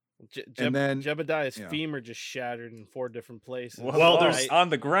 And then- Jebediah's yeah. femur just shattered in 4 different places. Well, there's- on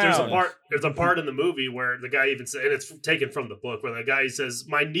the ground. There's a part in the movie where the guy even said, and it's taken from the book, where the guy says,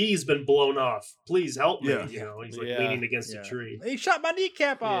 "My knee's been blown off. Please help me." Yeah. You know, he's like Yeah. leaning against Yeah. a tree. He shot my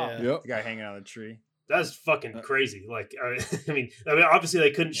kneecap off. Yeah. Yep. The guy hanging out of the tree. That's fucking crazy. Like, I mean, obviously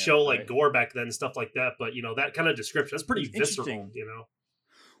they couldn't Yeah, show like right. gore back then and stuff like that, but you know, that kind of description, that's pretty It's visceral. interesting. You know,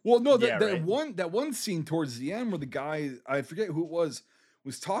 Well, no, Yeah, right. that one scene towards the end where the guy, I forget who it was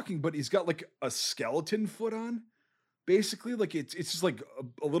talking, but he's got like a skeleton foot on. Basically, like it's just like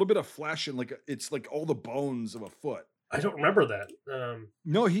a little bit of flesh and like it's like all the bones of a foot. I don't remember that.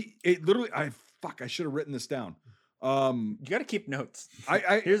 No, it literally. I should have written this down. You got to keep notes.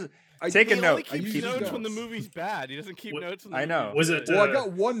 I Take a He note. only I keeps use notes notes. when the movie's bad. He doesn't keep What- notes. When I the know. movie's Was good. it, well, I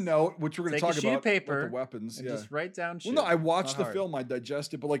got one note which we're going Take to a talk sheet of about paper with the weapons. and Yeah. just write down shit. Well, no, I watched Not the hard. film, I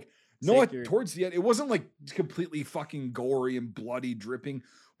digested, but like no, Take your- towards the end, it wasn't like completely fucking gory and bloody, dripping,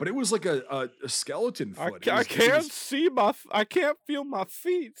 but it was like a skeleton I, foot. I can't see I can't feel my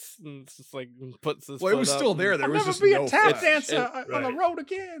feet. And it's just like puts this. Well, it was foot up still and- there. There I'll was never just be no a tap flesh. dancer on the right. road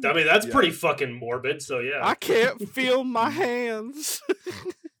again. I mean, that's Yeah. pretty fucking morbid. So yeah, I can't feel my hands.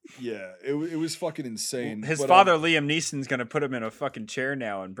 Yeah, it was fucking insane. His but, father, Liam Neeson's gonna put him in a fucking chair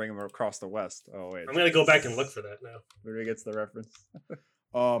now and bring him across the West. Oh wait, I'm gonna go back and look for that now. Where he gets the reference.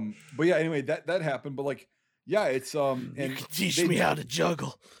 but yeah, anyway, that happened. But like, yeah, it's you and can teach they- me how to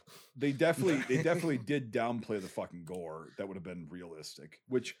juggle. they definitely did downplay the fucking gore. That would have been realistic,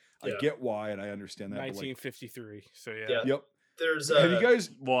 which I Yeah. get why, and I understand that. But like, 1953. So yeah. Yeah. yep. There's Have you guys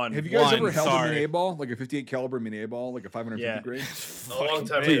One. ever held a sorry. mini ball, like a 58 caliber mini ball, like a 550 Yeah. grade? a long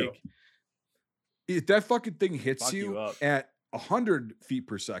time Fucking ago. If that fucking thing hits Fuck you you up. at 100 feet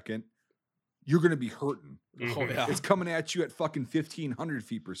per second, you're going to be hurting. Oh yeah, It's coming at you at fucking 1,500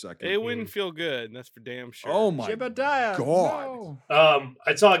 feet per second. it wouldn't feel good. That's for damn sure. Oh my Jebediah, God. no.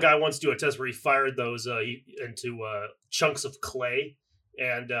 I saw a guy once do a test where he fired those into chunks of clay,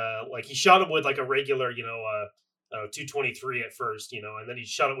 and like he shot them with like a regular, 223 at first, and then he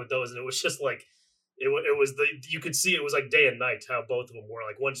shot it with those, and it was just like it was you could see it was like day and night how both of them were.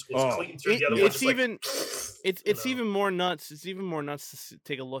 Like one just was clean through the other one. It's even it's even more nuts. It's even more nuts to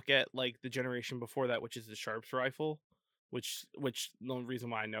take a look at like the generation before that, which is the Sharps rifle. Which the only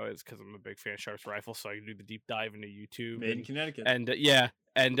reason why I know is because I'm a big fan of Sharps rifle, so I can do the deep dive into YouTube. Made in Connecticut, and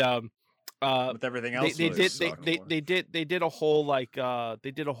with everything else, they did a whole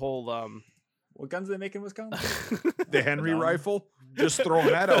what guns do they make in Wisconsin? The Henry rifle. Just throwing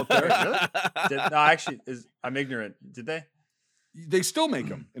that out there. Really? No, actually, I'm ignorant. Did they? They still make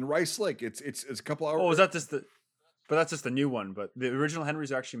them in Rice Lake. It's a couple hours. Oh, is that just but that's just the new one. But the original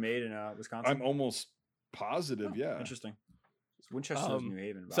Henrys are actually made in Wisconsin. I'm almost positive. Yeah. Interesting. Winchester is New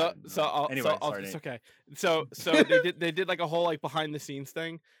Haven. It's okay. So they did like a whole like behind the scenes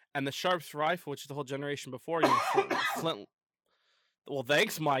thing, and the Sharps rifle, which is the whole generation before, Flint. Well,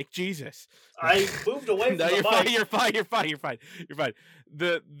 thanks, Mike. Jesus, I moved away from no, the mic. You're fine.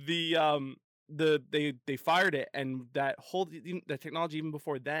 They fired it, and that whole the technology even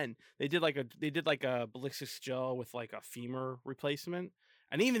before then they did like a ballistics gel with like a femur replacement,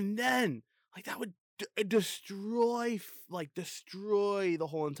 and even then like that would destroy the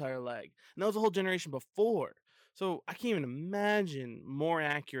whole entire leg, and that was a whole generation before. So I can't even imagine more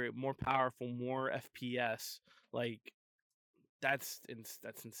accurate, more powerful, more FPS. Like that's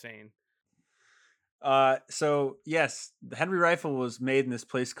insane. So yes, the Henry rifle was made in this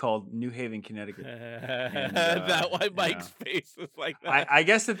place called New Haven, Connecticut. And, that why Mike's face was like that. I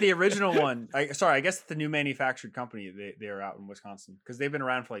guess that the original one. I guess that the new manufactured company they are out in Wisconsin because they've been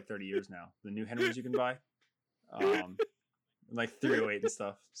around for like 30 years now. The new Henrys you can buy, like 308 and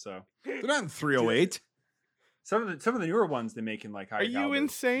stuff. So they're not in 308. Some of the newer ones they make in like higher. Are you caliber.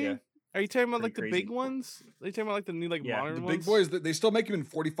 insane? Yeah. Are you talking about Pretty like the crazy. big ones? Are you talking about like the new modern The ones? big boys, they still make them in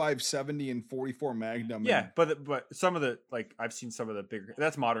 45-70 and 44 Magnum. Yeah, but some of the like I've seen some of the bigger.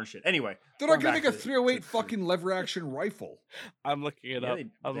 That's modern shit. Anyway, they're not going gonna make a 308 fucking lever action rifle. I'm looking it up.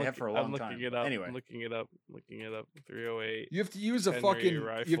 They have for a long time. Anyway, I'm looking it up. 308. You have to use a Henry fucking.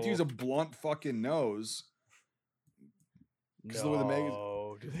 rifle. You have to use a blunt fucking nose.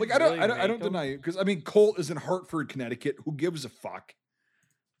 No, Like I don't deny it because I mean Colt is in Hartford, Connecticut. Who gives a fuck?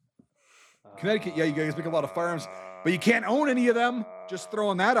 Connecticut, yeah, you guys make a lot of firearms, but you can't own any of them. Just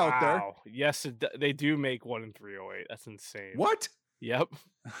throwing that out there. Yes, they do make one in 308. That's insane. What? Yep.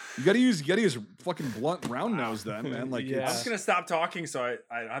 You gotta use fucking blunt round nose then, man. Like Yeah. I'm just gonna stop talking so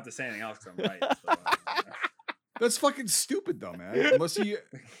I don't have to say anything else because I'm right. So, that's fucking stupid though, man. Unless you.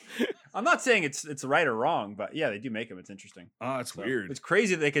 I'm not saying it's right or wrong, but yeah, they do make them. It's interesting. It's weird. It's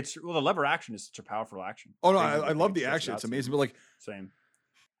crazy that they could. Well, the lever action is such a powerful action. Oh no, Crazy that I they love can the stretch it action. out It's so amazing, but like same.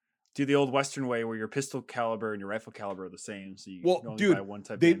 Do the old Western way where your pistol caliber and your rifle caliber are the same, so you can only buy one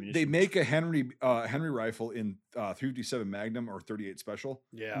type of ammunition. They make a Henry rifle in 357 Magnum or 38 Special.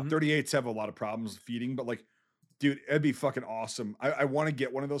 Yeah. 38s have a lot of problems feeding, but like, dude, it'd be fucking awesome. I want to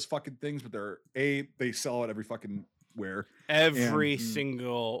get one of those fucking things, but they sell it every fucking where. Every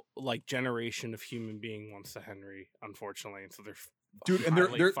single like generation of human being wants a Henry, unfortunately, and so they're. Dude, and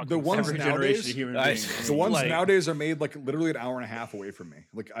they're the ones Every nowadays. generation of human beings. The ones like, nowadays are made like literally an hour and a half away from me.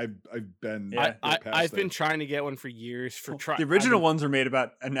 Like I've been. Yeah. I've been trying to get one for years. The original ones are made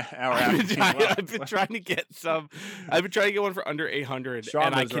about an hour after. I've been trying to get some. I've been trying to get one for under 800, Sean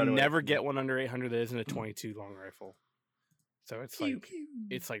and I knows right can away. never get one under 800 that isn't a 22 long rifle. So it's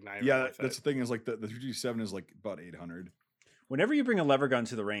like not even Yeah, worth that's it. the thing is like the 357 is like about 800. Whenever you bring a lever gun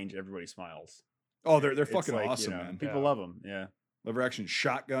to the range, everybody smiles. Oh, they're It's fucking like, awesome, you know, man. People Yeah. love them. Yeah. Lever action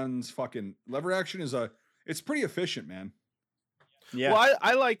shotguns, fucking lever action it's pretty efficient, man. Yeah. Well,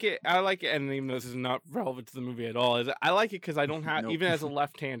 I like it. I like it, and even though this is not relevant to the movie at all, I like it because I don't have Nope. even as a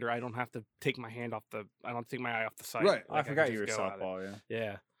left-hander, I don't have to take my hand off the. I don't take my eye off the sight. Right. I Like, can forgot you were just go at it. softball. Yeah.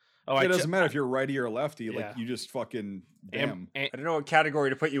 Yeah. Oh, It doesn't matter if you're righty or lefty. Like Yeah. you just fucking bam. I don't know what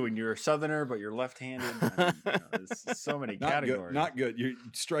category to put you in. You're a southerner, but you're left-handed. I mean, there's so many Not categories. good. Not good. You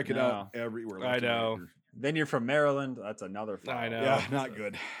strike it out everywhere. I left and right. know. Then you're from Maryland. That's another file. I know. Yeah, not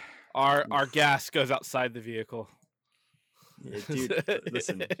good. Our gas goes outside the vehicle. Yeah, dude,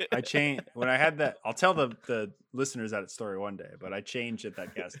 listen, I changed when I had that. I'll tell the listeners that story one day, but I changed at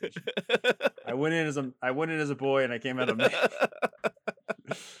that gas station. I went in as a boy and I came out a man.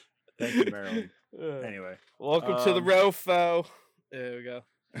 Thank you, Maryland. Anyway, Welcome to the Rofo. There we go.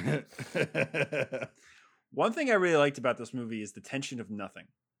 one thing I really liked about this movie is the tension of nothing.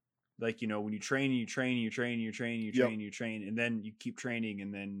 like, you know, when you train and you train and you train and you train and you train and you train, and then you keep training,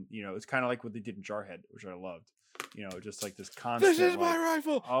 and then, you know, it's kind of like what they did in Jarhead, which I loved. You know, just like this constant. This is my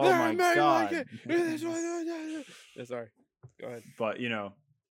rifle. Oh my god! Like yeah, sorry. Go ahead. But you know,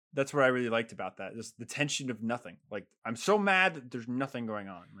 that's what I really liked about that. Just the tension of nothing. Like, I'm so mad that there's nothing going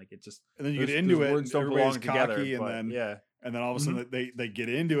on. Like, it just. And then you get into it, and everybody's cocky, and then yeah. And then all of a sudden they get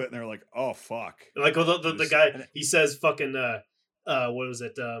into it, and they're like, "Oh fuck!" Like the guy, he says, "Fucking what was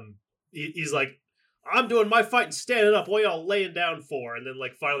it? He's like, I'm doing my fighting standing up. What y'all laying down for?" And then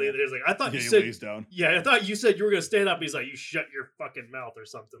like finally, there's like, "I thought you said lays down. Yeah, I thought you said you were gonna stand up." And he's like, "You shut your fucking mouth" or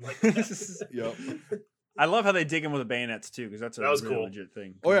something like that. Yep. I love how they dig him with the bayonets too, because that was really cool. Legit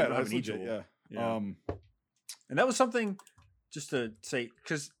thing. Oh yeah, that's legit. Yeah. And that was something just to say,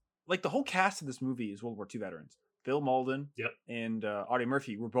 because like the whole cast of this movie is World War II veterans. Bill Mauldin and Audie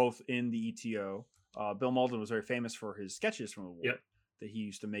Murphy were both in the ETO. Bill Mauldin was very famous for his sketches from the war that he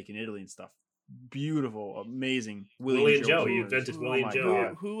used to make in Italy and stuff. Beautiful, amazing. Willie and Joe. He invented Willie and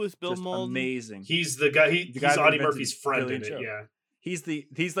Joe. Who was Bill Mauldin? Amazing. He's the guy. He's Audie Murphy's friend in it. Yeah. He's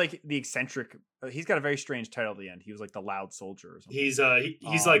like the eccentric. He's got a very strange title at the end. He was like the loud soldier or something. He's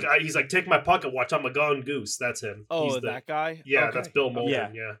like take my pocket watch. I'm a gone goose. That's him. Oh, that guy. Yeah, okay. That's Bill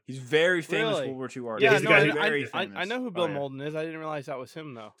Mauldin. Yeah, he's very famous World War II artist. Yeah, he's the guy very famous. I know who Bill Mauldin is. I didn't realize that was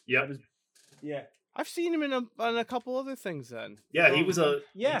him though. Yep. Yeah. I've seen him in a couple other things then. Yeah, he was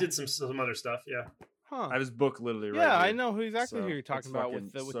he did some other stuff. Yeah. Huh. I have his book literally right here. I know who exactly who you're talking about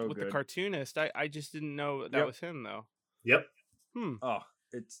with the cartoonist. I just didn't know that was him though. Yep. Oh,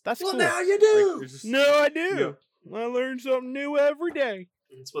 that's well, cool. Now you do. Like, just, no, I do. Yep. I learn something new every day.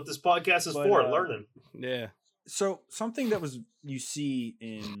 That's what this podcast is for, learning. Yeah. So something that was you see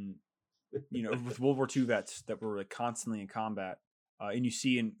in, you know, with World War II vets that were like constantly in combat, and you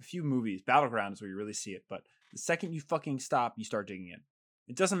see in a few movies, Battleground is where you really see it. But the second you fucking stop, you start digging in.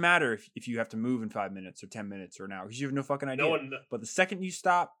 It doesn't matter if you have to move in 5 minutes or 10 minutes or an hour because you have no fucking idea. But the second you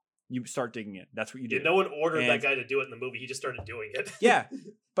stop, you start digging in. That's what you do. Yeah, no one ordered that guy to do it in the movie. He just started doing it. Yeah.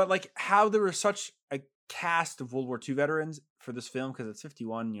 But like how there was such a cast of World War II veterans for this film, because it's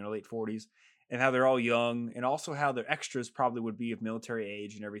 51, you know, late 40s, and how they're all young, and also how their extras probably would be of military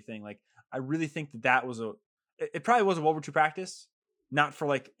age and everything. Like, I really think that was it probably was a World War II practice, not for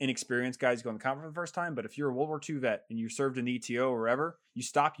like inexperienced guys going to combat for the first time, but if you're a World War II vet and you served in the ETO or wherever, you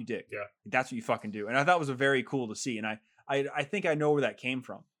stop, you dig. Yeah. That's what you fucking do. And I thought it was very cool to see. And I think I know where that came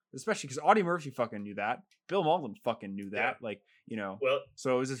from. Especially because Audie Murphy fucking knew that. Bill Mauldin fucking knew that. Yeah. Like, you know. Well,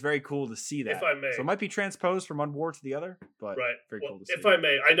 so it was just very cool to see that. If I may. So it might be transposed from one war to the other, but very cool to see. If I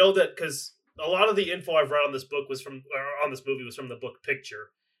may, I know that because a lot of the info I've read on this book on this movie was from the book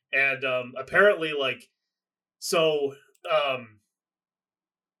Picture. And apparently, like, so,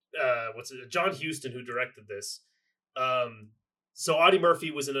 John Huston, who directed this, so Audie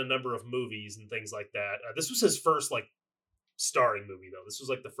Murphy was in a number of movies and things like that. This was his first, like, starring movie though. This was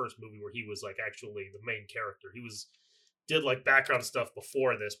like the first movie where he was like actually the main character. He did like background stuff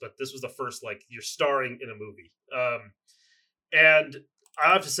before this, but this was the first like you're starring in a movie. And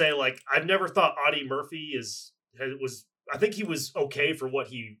I have to say, like, I've never thought Audie Murphy I think he was okay for what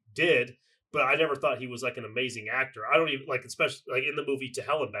he did, but I never thought he was like an amazing actor. I don't even like, especially like in the movie To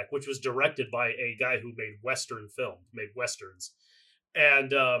Hell and Back, which was directed by a guy who made westerns.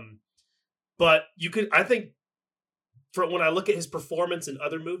 And but I think when I look at his performance in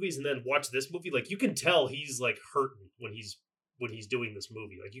other movies and then watch this movie, like you can tell he's like hurting when he's doing this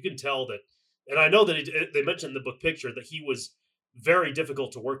movie. Like you can tell that, and I know that they mentioned in the book Picture that he was very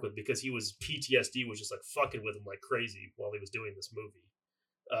difficult to work with because PTSD was just like fucking with him like crazy while he was doing this movie.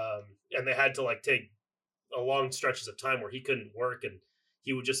 And they had to like take a long stretches of time where he couldn't work and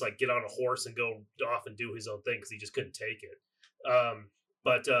he would just like get on a horse and go off and do his own thing because he just couldn't take it.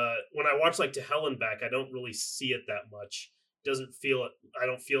 But when I watch like To Hell and Back, I don't really see it that much. I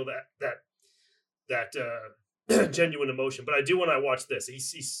don't feel that genuine emotion. But I do when I watch this.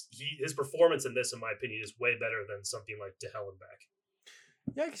 His performance in this, in my opinion, is way better than something like To Hell and Back.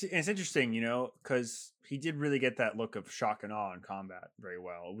 Yeah, and it's interesting, you know, because he did really get that look of shock and awe in combat very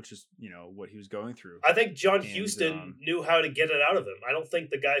well, which is, you know, what he was going through. I think John Huston knew how to get it out of him. I don't think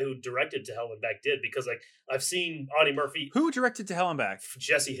the guy who directed To Hell and Back did, because like I've seen Audie Murphy. Who directed To Hell and Back?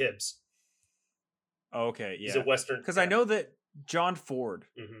 Jesse Hibbs. Oh, okay, yeah. He's a Western. Because I know that John Ford,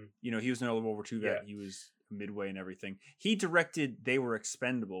 mm-hmm. you know, he was another World War II vet. Yeah. He was Midway and everything. He directed They Were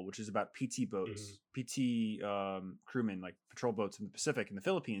Expendable, which is about PT boats, PT crewmen, like patrol boats in the Pacific and the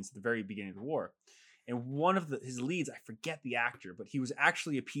Philippines at the very beginning of the war. And one of his leads, I forget the actor, but he was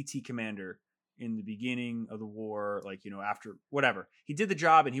actually a PT commander in the beginning of the war, like, you know, after whatever. He did the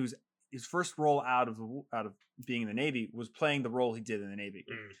job and he was his first role out of being in the Navy was playing the role he did in the Navy.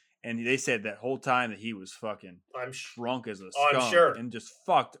 And they said that whole time that he was fucking drunk as a skunk and just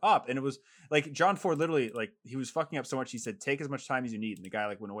fucked up. And it was like John Ford literally, like, he was fucking up so much. He said, take as much time as you need. And the guy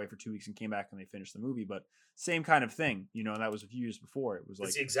like went away for 2 weeks and came back and they finished the movie. But same kind of thing, you know, and that was a few years before. It was like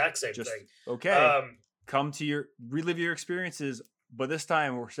it's the exact same thing. Okay, come to relive your experiences, but this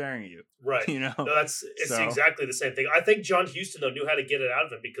time we're staring at you. Right. You know, no, it's exactly the same thing. I think John Huston, though, knew how to get it out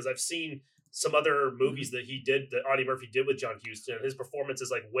of him because I've seen some other movies that he did, that Audie Murphy did with John Huston, and his performance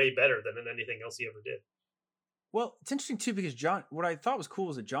is like way better than in anything else he ever did. Well, it's interesting too because what I thought was cool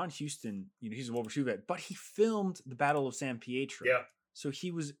is that John Huston, you know, he's a World War II vet, but he filmed the Battle of San Pietro. Yeah. So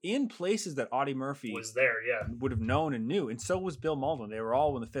he was in places that Audie Murphy was there, would have known and knew, and so was Bill Mauldin. They were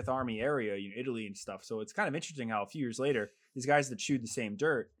all in the Fifth Army area, you know, Italy and stuff. So it's kind of interesting how a few years later, these guys that chewed the same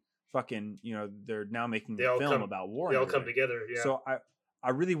dirt, fucking, you know, they're now making a film about war. They all come together. Yeah. So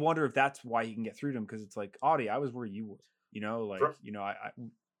I really wonder if that's why he can get through to him, because it's like, Audie, I was where you were, you know, like, you know,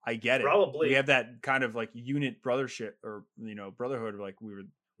 I get it. Probably. We have that kind of like unit brothership or, you know, brotherhood. Like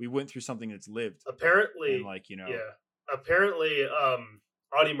we went through something that's lived. Apparently, and like, you know, apparently,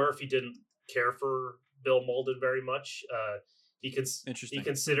 Audie Murphy didn't care for Bill Mauldin very much. He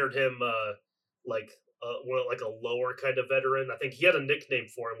considered him like a lower kind of veteran. I think he had a nickname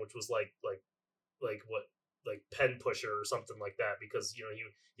for him, which was like pen pusher or something like that, because, you know,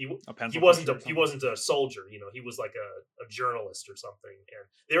 he wasn't a soldier, you know, he was like a journalist or something. And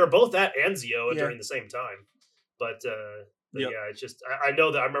they were both at Anzio during the same time. But yeah, it's just I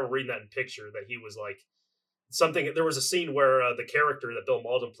know that I remember reading that in Picture that he was like something. There was a scene where the character that Bill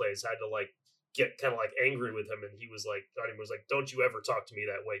Mauldin plays had to like get kind of like angry with him, and he was like, "Don't you ever talk to me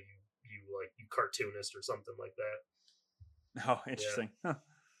that way, you cartoonist," or something like that. Oh, interesting. Yeah. Huh.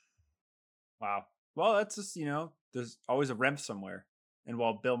 Wow. Well, that's just, you know, there's always a Remph somewhere. And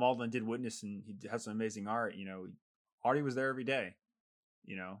while Bill Mauldin did Witness and he has some amazing art, you know, Audie was there every day.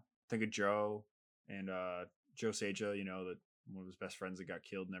 You know, think of Joe and Joe Seja, you know, that one of his best friends that got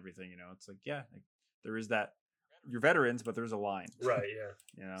killed and everything. You know, it's like, yeah, like, there is that. You're veterans, but there's a line. Right, yeah.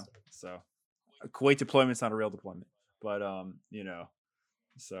 You know, so a Kuwait deployment's not a real deployment. But, you know,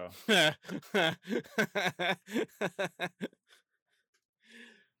 so.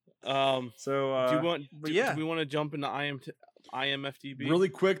 Do we want to jump into IMFDB really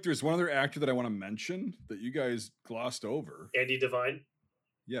quick? There's one other actor that I want to mention that you guys glossed over. Andy Devine.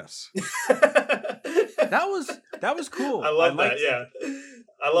 Yes. that was cool. I love that. Yeah,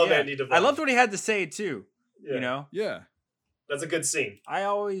 I love Andy Devine. I loved what he had to say too. Yeah. You know. Yeah, that's a good scene.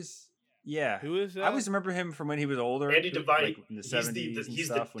 Who is that? I always remember him from when he was older. Andy Devine, like in the 70s. He's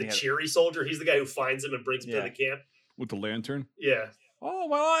the cheery soldier. He's the guy who finds him and brings him to the camp with the lantern. Yeah. Oh,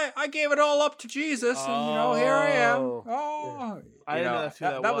 well, I gave it all up to Jesus, and, you know, here I am. Oh, I didn't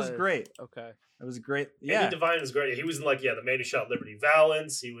know that was great. Okay. That was great. Yeah. Andy Devine was great. He was in, like, The Man Who Shot Liberty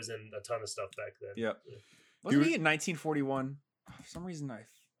Valance. He was in a ton of stuff back then. Yep. Yeah. Wasn't he in 1941? For some reason,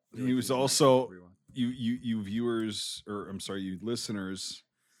 he was also, you viewers, or I'm sorry, you listeners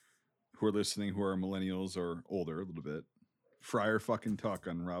who are listening who are millennials or older a little bit, Friar fucking Tuck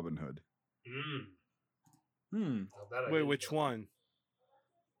on Robin Hood. Wait, which one?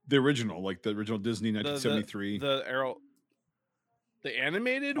 The original, like the original Disney 1973. The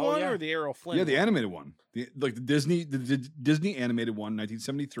animated one or the Errol Flynn? Yeah, the animated one. The Disney animated one,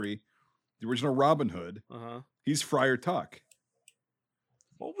 1973. The original Robin Hood. He's Friar Tuck.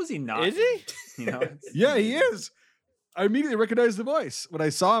 What was he not? Is he? You know? Yeah, he is. I immediately recognized the voice. When I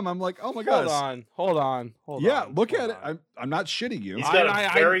saw him, I'm like, oh my god. Hold on. Look at it. I'm not shitting you. He's got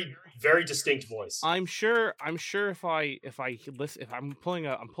a very, very distinct voice. I'm sure if I listen, if I'm pulling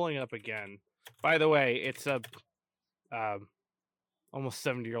it up again. By the way, it's a almost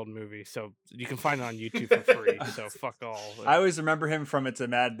 70-year-old movie, so you can find it on YouTube for free. So fuck all. I always remember him from It's a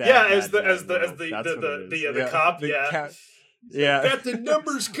Mad Bad. Yeah, as the cop. Yeah. Got the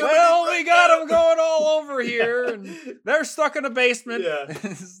numbers coming. Well, we got them going all over here, and they're stuck in a basement. Yeah.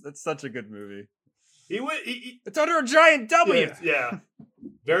 That's such a good movie. It's under a giant W. Yeah.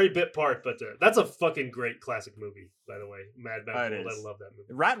 Very bit part, but that's a fucking great classic movie, by the way. Mad World. I love that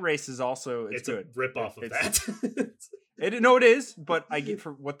movie. Rat Race is also it's good. A rip off of that. It is, but I get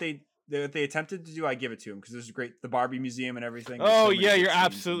for what they attempted to do, I give it to him because there's great the Barbie Museum and everything. Oh yeah, you're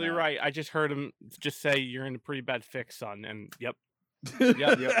absolutely right. I just heard him just say you're in a pretty bad fix, son, and yep. He's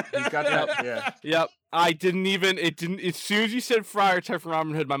got that. Yeah. Yep. I didn't even. It didn't. As soon as you said Friar Tuck from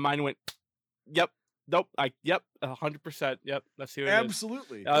Robin Hood, my mind went. Yep. Nope. 100%. Yep. That's who it is.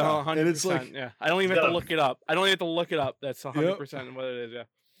 Absolutely. 100%. And it's like, yeah. I don't even have to look it up. That's 100% what it is.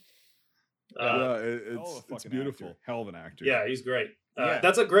 Yeah. It's beautiful. Actor. Hell of an actor. Yeah, he's great.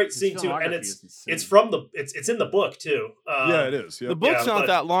 That's a great scene too, and it's from the it's in the book too. Yeah, it is. Yep. The book's not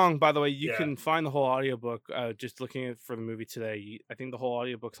that long, by the way. You can find the whole audiobook. Just looking at for the movie today, I think the whole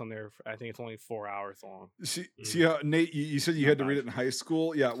audiobook's on there. I think it's only 4 hours long. See how Nate, you said you had to read it in high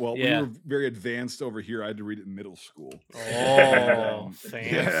school. Yeah, well, we were very advanced over here. I had to read it in middle school. Oh,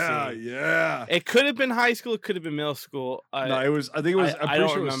 fancy! Yeah. It could have been high school. It could have been middle school. No, it was. I think it was. I'm pretty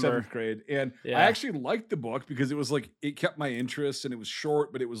sure it was 7th grade, and I actually liked the book because it was like it kept my interest, and it was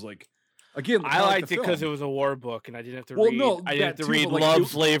short, but it was like, again, I liked it because it was a war book, and I didn't have to read. No, I didn't have to read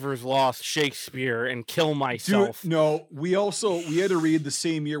Love's Labor's Lost, Shakespeare, and kill myself. No, we had to read the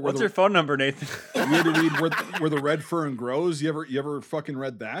same year. What's your phone number, Nathan? We had to read where the red fern grows. You ever fucking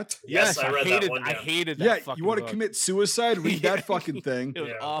read that? Yes, I read that one. I hated that. Yeah, you want to commit suicide? Read that fucking thing. It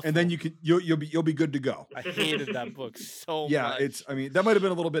was awful. And then you'll be good to go. I hated that book so much. Yeah, I mean, that might have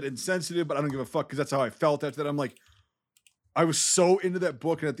been a little bit insensitive, but I don't give a fuck because that's how I felt after that. I'm like, I was so into that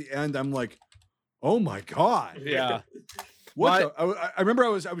book, and at the end, I'm like, oh my god! Yeah. I remember I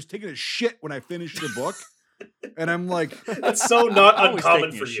was taking a shit when I finished the book, and I'm like, that's so not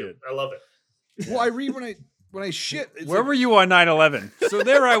uncommon for you. I love it. Well, I read when I shit. Where were you on 9/11? So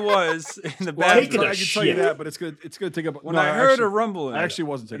there I was in the bathroom. I can tell you that, but it's gonna take up. When I heard a rumbling, I actually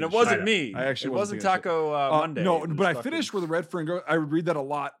wasn't taking. And it wasn't me. It wasn't Taco Monday. No, but I finished where the red fern goes. I would read that a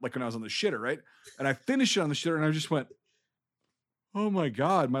lot, like when I was on the shitter, right? And I finished it on the shitter, and I just went, oh my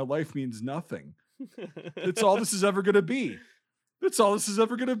god, my life means nothing. That's all this is ever going to be. That's all this is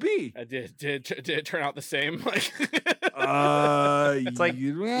ever going to be. Did it turn out the same? Like, it's like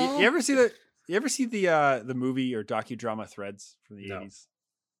you ever see the movie or docudrama Threads from the 80s?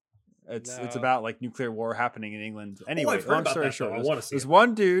 It's about like nuclear war happening in England. Anyway, long story short, there's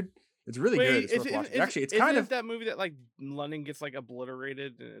one dude. It's really good. It's worth watching. Actually, it's kind of that movie that like London gets like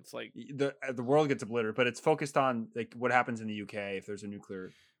obliterated, and it's like the world gets obliterated, but it's focused on like what happens in the UK if there's a nuclear.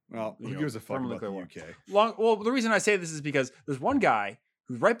 Well, who gives a fuck about the UK? Well, the reason I say this is because there's one guy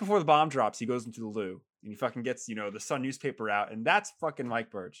who right before the bomb drops, he goes into the loo and he fucking gets the Sun newspaper out, and that's fucking Mike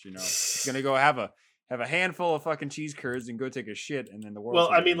Birch. He's gonna go have a handful of fucking cheese curds and go take a shit, and then the world.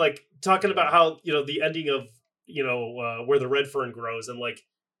 Well, I mean, like talking about how the ending of where the red fern grows, and like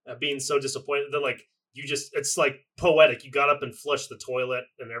being so disappointed that like it's like poetic. You got up and flushed the toilet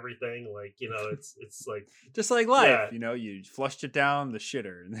and everything. Like it's like just like life. You flushed it down the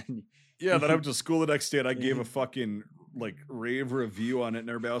shitter, and then then I went to school the next day and I gave a fucking like rave review on it, and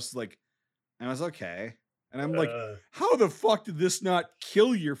everybody else was like, I was okay. And I'm like, how the fuck did this not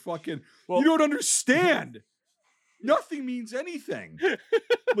kill your fucking... you don't understand. Nothing means anything.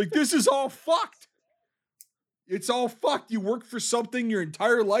 Like, this is all fucked. It's all fucked. You worked for something your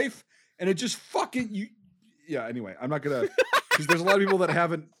entire life, and it just fucking... Yeah, anyway, I'm not going to... Because there's a lot of people that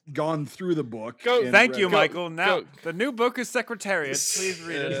haven't gone through the book. Thank you, Michael. Now, the new book is Secretariat. Please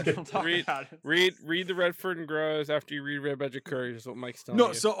read it. We'll talk about it. Read The Red Fern Grows after you read Red Badger Courage is what Mike's telling you.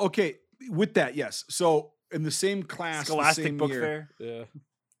 No, so, okay, with that, yes. So... in the same class, Scholastic the same book year, fair. Yeah.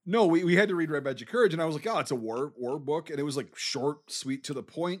 No, we had to read Red Badge of Courage, and I was like, oh, it's a war book, and it was like short, sweet, to the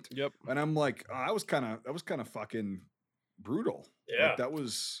point. Yep. And I'm like, oh, that was kind of fucking brutal. Yeah. Like, that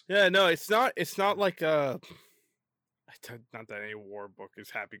was. Yeah. No, it's not like not that any war book is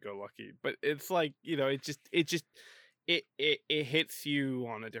happy go lucky, but it's like it hits you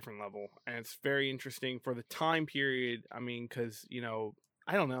on a different level, and it's very interesting for the time period. I mean, because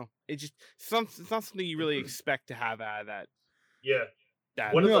I don't know. It's not something you really expect to have out of that. Yeah.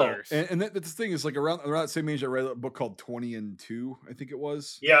 And the thing is, like around that same age, I read a book called 20 and 2, I think it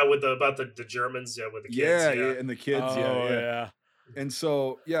was. Yeah, about the Germans, with the kids. Yeah, and the kids. Oh, yeah. And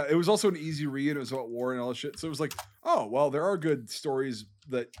so, it was also an easy read. It was about war and all this shit. So it was like, oh, well, there are good stories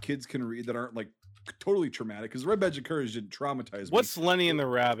that kids can read that aren't like totally traumatic. Because Red Badge of Courage didn't traumatize me. What's Lenny and the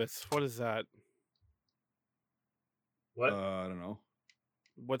Rabbits? What is that? What? I don't know.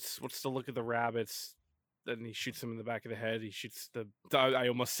 What's the look of the rabbits? Then he shoots him in the back of the head. He shoots I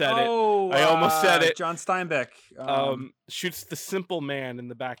almost said it. I almost said it. John Steinbeck. Shoots the simple man in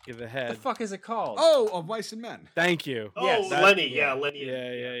the back of the head. What the fuck is it called? Oh, Of Mice and Men. Thank you. Oh, yes, Lenny. Yeah, Lenny.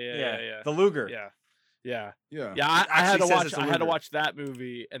 Yeah. The Luger. Yeah. I had to watch that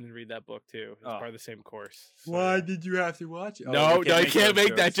movie and then read that book too. It's part of the same course. So. Why did you have to watch it? No, you can't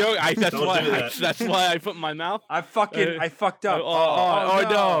make that joke. That's why I put in my mouth. I fucked up.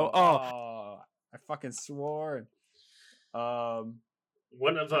 I fucking swore.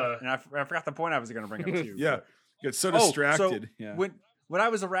 One of and I forgot the point I was going to bring up too. Yeah, you get so distracted. When I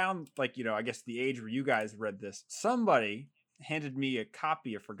was around, like I guess the age where you guys read this, somebody handed me a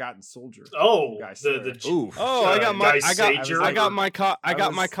copy of Forgotten Soldier. Oh, Guy the Oof. Oh, I got my Guy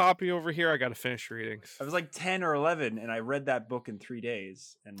my copy over here. I got to finish reading. I was like 10 or 11, and I read that book in 3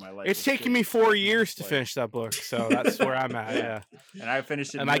 days, and my life. It's taking me 4 years to finish that book, so that's where I'm at. Yeah, and I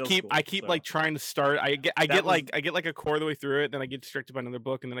finished it. And I keep like trying to start. I get like a quarter of the way through it, then I get distracted by another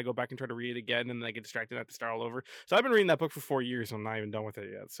book, and then I go back and try to read it again, and then I get distracted and I have to start all over. So I've been reading that book for 4 years, and I'm not even done with it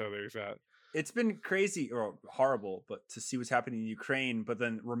yet. So there's that. It's been crazy or horrible, but to see what's happening in Ukraine, but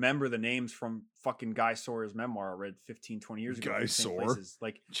then remember the names from fucking Guy Sawyer's memoir I read 15, 20 years ago. Guy Sawyer?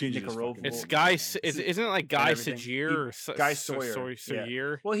 Like Nicaragua. It's Guy. Isn't it like Guy Sajir or Guy Sawyer?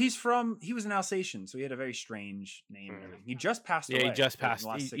 Sajir? Well, he was an Alsatian, so he had a very strange name and everything. He just passed away. Yeah, he just like, passed.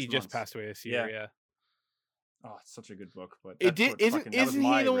 He just passed away this year. Yeah. Oh, it's such a good book, but It did. Isn't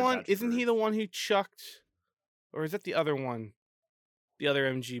he the one? Isn't he the one who chucked, or is that the other one? The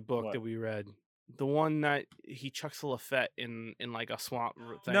other MG book that we read, the one that he chucks a Lafette in like a swamp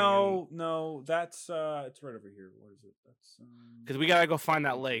thing. No, that's it's right over here. What is it? That's because we gotta go find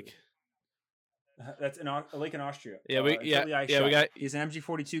that lake. That's a lake in Austria. Yeah, we got. He's an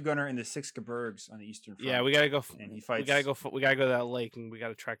MG42 gunner in the 6th Gebirgs on the eastern front. Yeah, we gotta go. And he fights. We gotta go to that lake and we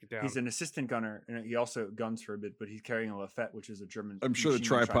gotta track it down. He's an assistant gunner, and he also guns for a bit. But he's carrying a Lafette, which is a German. I'm sure the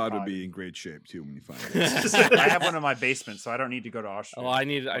tripod would be in great shape too when you find it. I have one in my basement, so I don't need to go to Austria. Oh, I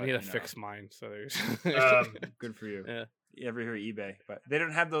need to fix mine. So there's. Good for you. Yeah. You ever hear eBay? But they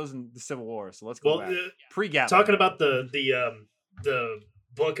don't have those in the Civil War, so let's go back. Pre-Gatling. Talking about the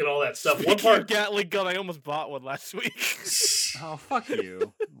book and all that stuff. One part Gatling gun. I almost bought one last week. Oh, fuck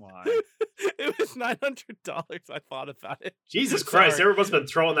you! Why? It was $900. I thought about it. Jesus Christ! Everyone's been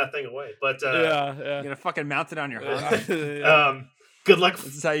throwing that thing away. But yeah. You're gonna fucking mount it on your head. Good luck.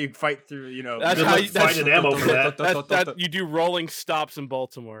 This is how you fight through. That's good how luck finding ammo for that. That you do rolling stops in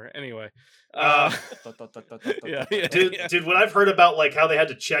Baltimore. Anyway. Dude, when I've heard about like how they had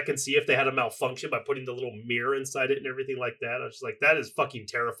to check and see if they had a malfunction by putting the little mirror inside it and everything like that, I was just like, that is fucking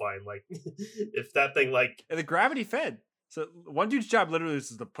terrifying. Like, if that thing like the gravity fed. So one dude's job literally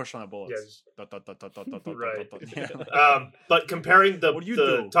is to push on the bullets. Right. But comparing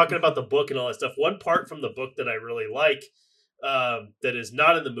talking about the book and all that stuff, one part from the book that I really like that is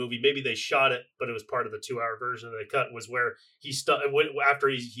not in the movie, maybe they shot it, but it was part of the 2-hour version that they cut, was where after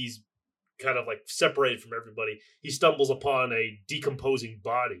he's kind of like separated from everybody, he stumbles upon a decomposing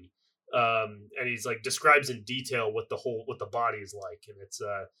body, and he's like describes in detail what the body is like, and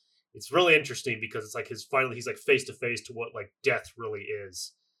it's really interesting because it's like he's like face to face to what like death really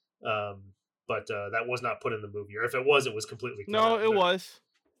is, but that was not put in the movie, or if it was completely cut out. It was.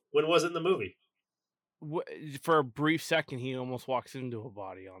 When was it in the movie? For a brief second, he almost walks into a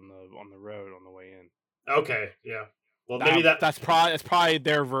body on the road on the way in. Okay, yeah. Well, maybe that's probably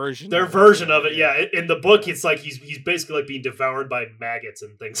their version. Their version of it, yeah. In the book, it's like he's basically like being devoured by maggots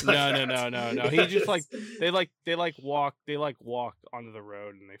and things like that. No. He just like they walk onto the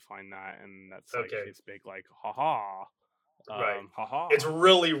road and they find that, and that's like his big like haha. Right. Haha. It's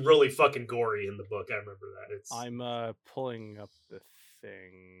really, really fucking gory in the book. I remember that. I'm pulling up the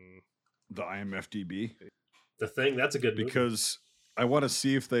thing. The IMFDB. The Thing. That's a good movie. Because I want to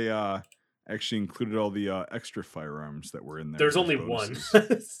see if they actually included all the extra firearms that were in there. There's only one.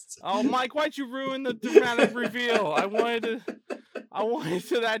 Oh, Mike, why'd you ruin the dramatic reveal? I wanted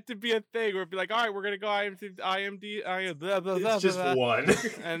that to be a thing where it'd be like, all right, we're gonna go IMD. It's just one,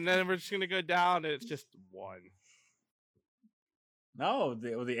 and then we're just gonna go down, and it's just one. No,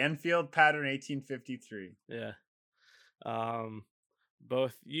 the Enfield pattern 1853. Yeah.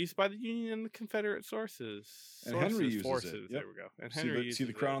 Both used by the Union and the Confederate sources. And Henry uses forces. it. Yep. There we go. And Henry see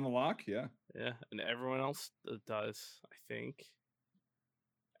the crown on the lock? Yeah. Yeah, and everyone else does, I think.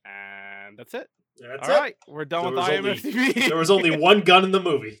 And that's it. That's All it. right, we're done with IMFDB. There was only one gun in the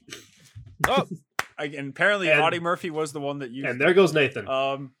movie. Oh, and apparently Audie Murphy was the one that used. And there goes Nathan.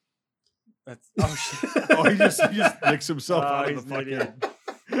 That's shit. Oh, he just nicks himself out of the fucking.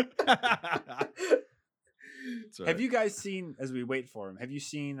 Right. Have you guys seen, as we wait for him, have you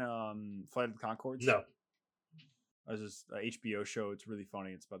seen Flight of the Conchords? No. There's this HBO show. It's really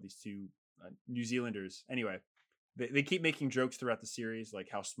funny. It's about these two New Zealanders. Anyway, they keep making jokes throughout the series, like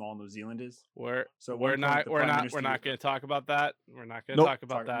how small New Zealand is. We're not going to talk about that. We're not going to talk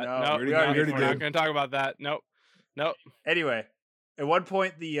about that. No, we're not going to talk about that. Nope. Anyway, at one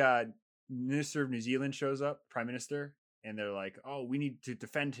point, the Minister of New Zealand shows up, Prime Minister. And they're like, "Oh, we need to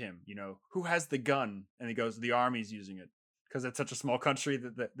defend him. You know, who has the gun?" And he goes, "The army's using it because it's such a small country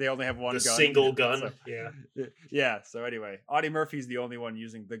that they only have one gun." Single gun. So, yeah. So anyway, Audie Murphy's the only one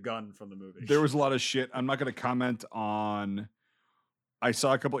using the gun from the movie. There was a lot of shit. I'm not going to comment on. I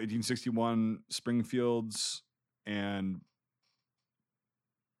saw a couple 1861 Springfields, and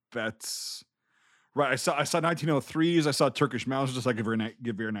that's right. I saw 1903s. I saw Turkish Mousers. Just like Gevir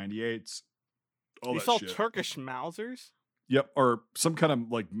 98s. All You that saw shit. Turkish Mausers? Yep, or some kind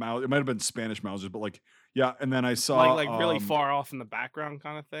of like mouse. It might have been Spanish Mausers, but like yeah. And then I saw Like really far off in the background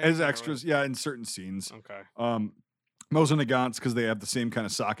kind of thing? as or extras. Yeah, in certain scenes. Okay. Mosin Nagants because they have the same kind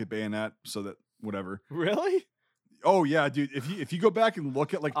of socket bayonet, so that whatever. Really? Oh yeah, dude. If you go back and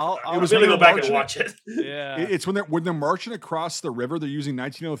look at like I'll I'm was gonna when go they were back and marching- watch it. yeah. it's when they're marching across the river. They're using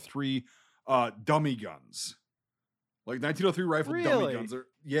 1903 dummy guns, like 1903 rifle dummy Really? guns.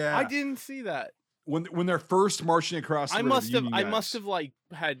 Yeah, I didn't see that. when they're first marching across the I river, must the have Union I must guys. have like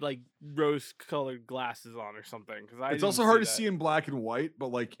had like rose colored glasses on or something because It's also hard to see in black and white,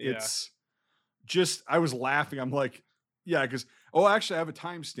 but like Yeah. it's just I was laughing. I'm like, yeah, because actually I have a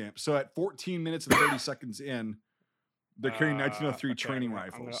timestamp. So at 14 minutes and 30 seconds in, they're carrying 1903 training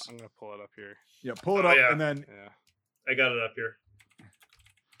rifles. I'm gonna pull it up here. Yeah, pull it Oh, up, yeah. and then Yeah. I got it up here.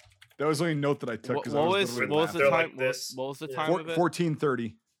 that was the only note that I took. What 'cause I was literally what was the They're time? like this. What was the Yeah. time of it?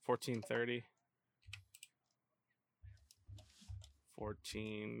 14:30. 14:30.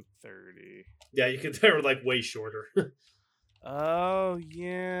 14:30. Yeah, you could. They were like way shorter. Oh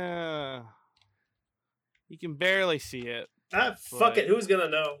yeah. You can barely see it. Fuck it. Who's gonna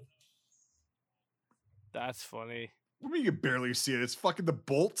know? That's funny. What do you mean you can barely see it? It's fucking the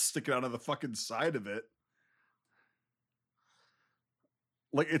bolt sticking out of the fucking side of it.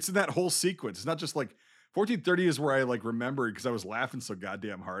 Like it's in that whole sequence. It's not just like 14:30 is where I like remembered because I was laughing so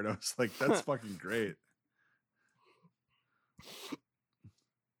goddamn hard. I was like, that's fucking great.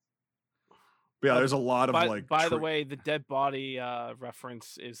 But yeah, there's a lot of like. By the way, the dead body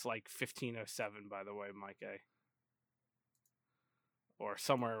reference is like 1507. By the way, Mike A. Or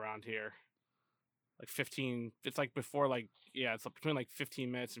somewhere around here, like 15. It's like before, like it's between like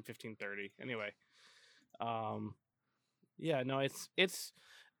 15 minutes and 15:30. Anyway, yeah, no, it's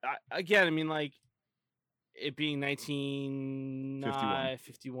again. I mean, like it being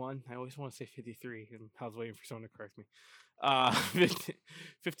 1951. I always want to say 53, and I was waiting for someone to correct me.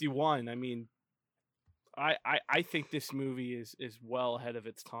 51. I mean. I think this movie is well ahead of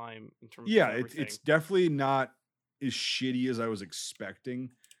its time in terms of everything. It's definitely not as shitty as I was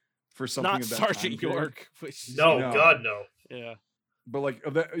expecting for something Not of that Sergeant time period. York. Which, No, No. God, no. Yeah. But like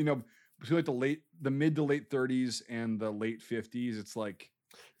of that, between like the mid to late 30s and the late 50s, it's like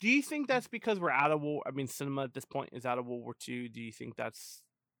Do you think that's because we're out of war? I mean, cinema at this point is out of World War II. Do you think that's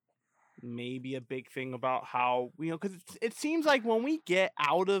maybe a big thing about how because it seems like when we get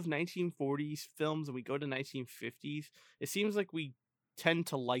out of 1940s films and we go to 1950s, it seems like we tend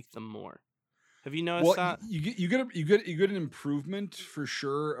to like them more. Have you noticed that? you get an improvement for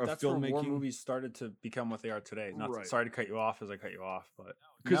sure of That's where war filmmaking. movies started to become what they are today. Not Right. sorry to cut you off as I cut you off, but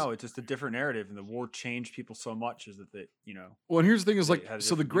 'Cause- no, it's just a different narrative, and the war changed people so much. Is that Well, and here's the thing: is They like had a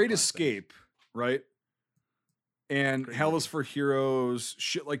so the different Great viewpoint of things. Escape, right? And Great Hell movie. is for Heroes,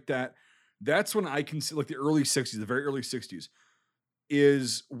 shit like that. That's when I consider like the early 60s, the very early 60s,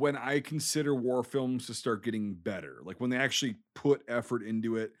 is when I consider war films to start getting better. Like when they actually put effort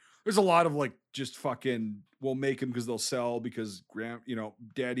into it. There's a lot of like just fucking we'll make them because they'll sell because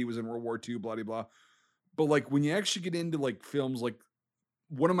daddy was in World War II, blah blah blah. But like when you actually get into like films, like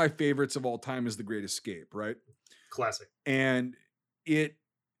one of my favorites of all time is The Great Escape, right? Classic. And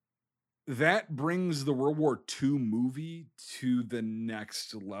that brings the World War II movie to the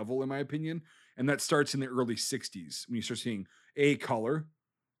next level, in my opinion. And that starts in the early 60s when you start seeing A, color,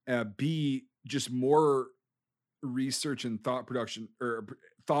 B, just more research and thought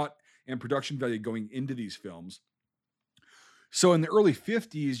and production value going into these films. So in the early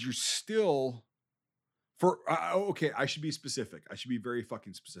 50s, you're still I should be specific. I should be very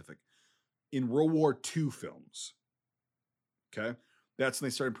fucking specific. In World War II films, okay, that's when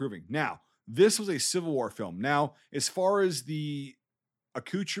they started improving. Now, this was a Civil War film. Now, as far as the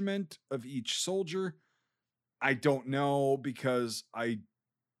accoutrement of each soldier, I don't know because I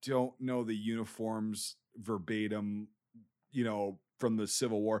don't know the uniforms verbatim, from the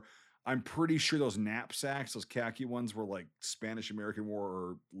Civil War. I'm pretty sure those knapsacks, those khaki ones, were like Spanish American War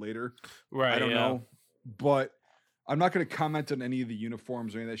or later. Right. I don't know, but I'm not going to comment on any of the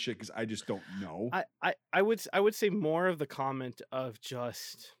uniforms or any of that shit because I just don't know. I would say more of the comment of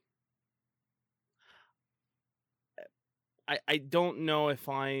just I don't know if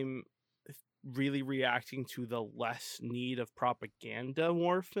I'm really reacting to the less need of propaganda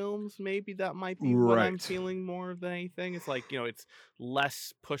war films. Maybe that might be what I'm Right. feeling more than anything. It's like, it's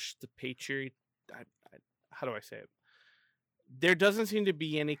less push the patriot. How do I say it? there doesn't seem to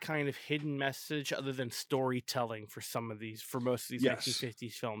be any kind of hidden message other than storytelling for most of these Yes.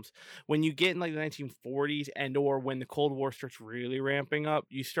 1950s films. When you get in like the 1940s and or when the Cold War starts really ramping up,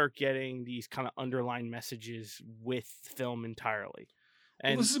 you start getting these kind of underlying messages with film entirely.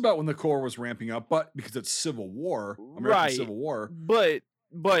 And this is about when the Cold War was ramping up, but because it's Civil War, American right, Civil War. But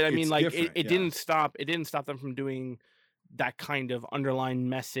I mean, it's like different, it didn't stop them from doing that kind of underlying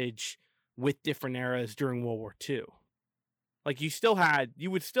message with different eras during World War II. Like you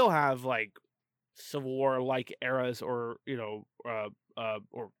would still have like Civil War like eras, or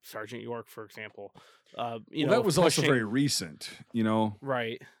or Sergeant York, for example. That was also very recent,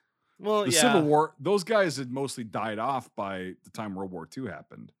 right? Well, the Civil War, those guys had mostly died off by the time World War II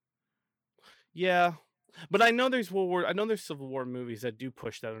happened. Yeah, but I know there's Civil War movies that do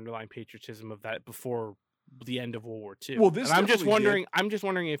push that underlying patriotism of that before the end of World War II. Well, this I'm just wondering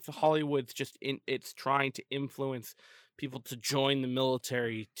if Hollywood's it's trying to influence people to join the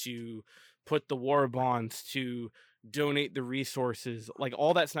military, to put the war bonds, to donate the resources, like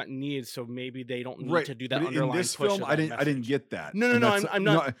all that's not needed. So maybe they don't need to do that underlying in this push film. I didn't get that. No, I'm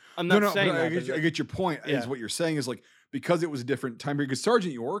not saying that. I get your point. Is what you're saying is like, because it was a different time period. Because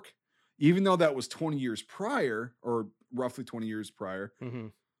Sergeant York, even though that was 20 years prior, or roughly 20 years prior,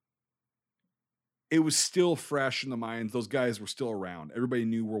 it was still fresh in the minds. Those guys were still around. Everybody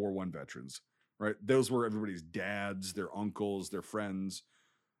knew World War I veterans, right? Those were everybody's dads, their uncles, their friends.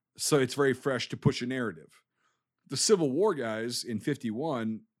 So it's very fresh to push a narrative. The Civil War guys in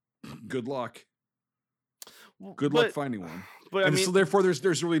 51, good luck. Good luck finding one. But so therefore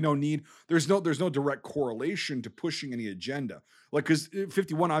there's really no need. There's no direct correlation to pushing any agenda. Like, because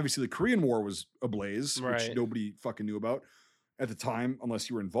 51, obviously the Korean War was ablaze, which nobody fucking knew about at the time unless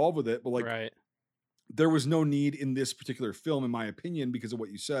you were involved with it. But like, there was no need in this particular film, in my opinion, because of what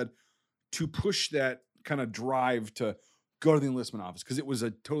you said, to push that kind of drive to go to the enlistment office, because it was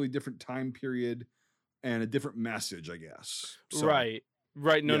a totally different time period and a different message, I guess. So, right.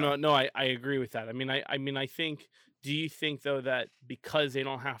 No, I agree with that. I mean, I think, do you think though that because they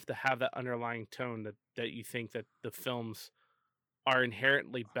don't have to have that underlying tone, that you think that the films are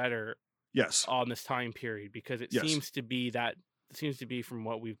inherently better on this time period? Because it seems to be from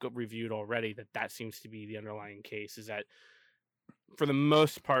what we've reviewed already, that seems to be the underlying case, is that for the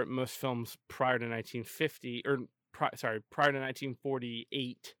most part, most films prior to 1950 prior to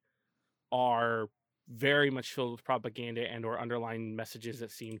 1948 are very much filled with propaganda and or underlying messages that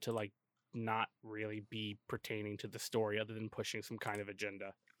seem to like not really be pertaining to the story other than pushing some kind of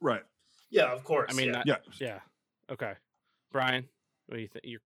agenda. Right. Yeah, of course. I mean, yeah. Okay. Brian, what do you think?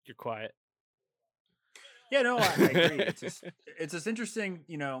 You're quiet. Yeah, no, I agree. It's just interesting,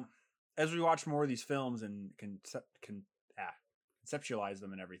 as we watch more of these films and conceptualize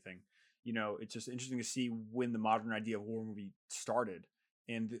them and everything, it's just interesting to see when the modern idea of war movie started.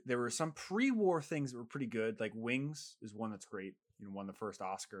 And there were some pre-war things that were pretty good. Like Wings is one that's great. Won the first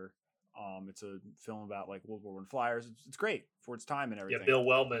Oscar. It's a film about like World War I flyers. It's great for its time and everything. Yeah, Bill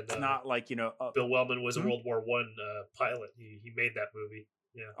Wellman. It's not like Bill Wellman was a World War I pilot. He made that movie.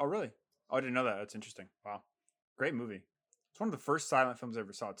 Yeah. Oh really? Oh, I didn't know that. That's interesting. Wow, great movie. It's one of the first silent films I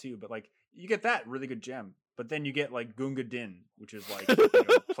ever saw too. But like, you get that really good gem. But then you get like Gunga Din, which is like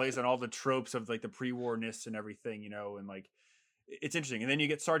plays on all the tropes of like the pre-warness and everything. And like, it's interesting. And then you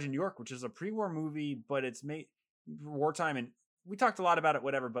get Sergeant York, which is a pre-war movie, but it's made for wartime. And we talked a lot about it,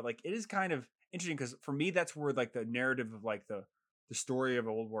 whatever, but like, it is kind of interesting because for me, that's where like the narrative of like the story of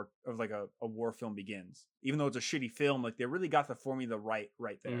a war film begins. Even though it's a shitty film, like they really got the formula right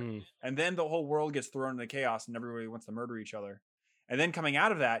there. And then the whole world gets thrown into chaos and everybody wants to murder each other. And then coming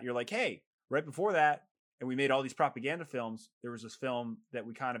out of that, you're like, hey, right before that, and we made all these propaganda films, there was this film that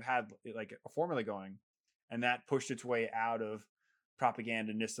we kind of had like a formula going, and that pushed its way out of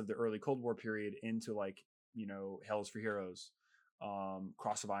propagandiness of the early Cold War period into like, Hell is for Heroes,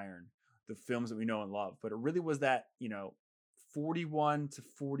 Cross of Iron, the films that we know and love. But it really was that, 41 to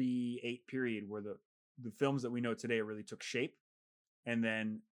 48 period where the films that we know today really took shape. And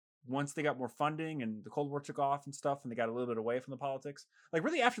then once they got more funding and the Cold War took off and stuff, and they got a little bit away from the politics, like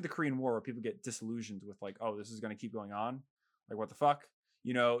really after the Korean War, where people get disillusioned with like, oh, this is going to keep going on. Like, what the fuck?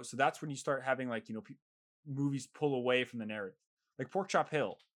 So that's when you start having like, movies pull away from the narrative. Like Pork Chop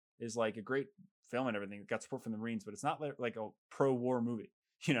Hill is like a great film and everything. It got support from the Marines, but it's not like a pro-war movie.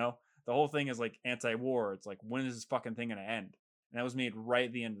 The whole thing is like anti-war. It's like, when is this fucking thing going to end? And that was made right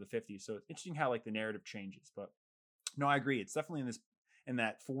at the end of the 50s. So it's interesting how like the narrative changes. But no, I agree. It's definitely in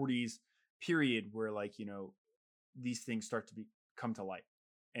that 40s period where like, these things start to come to light.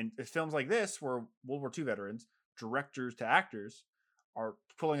 And films like this, where World War II veterans, directors to actors, are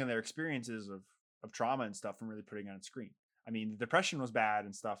pulling in their experiences of trauma and stuff and really putting it on screen. I mean, the Depression was bad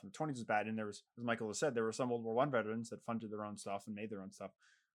and stuff, and the 20s was bad. And there was, as Michael has said, there were some World War I veterans that funded their own stuff and made their own stuff.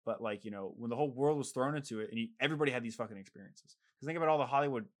 But like, when the whole world was thrown into it, and everybody had these fucking experiences. Because think about all the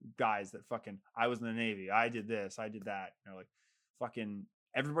Hollywood guys that fucking, I was in the Navy, I did this, I did that. Like fucking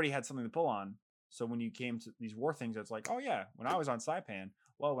everybody had something to pull on. So when you came to these war things, it's like, oh yeah, when I was on Saipan,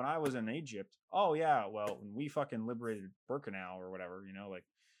 well, when I was in Egypt, oh yeah, well, when we fucking liberated Birkenau or whatever, like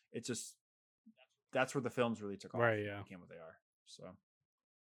it's just, that's where the films really took off. Right, yeah. Became what they are. So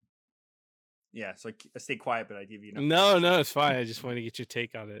yeah, so I stay quiet, but I give you no, it's fine. I just wanted to get your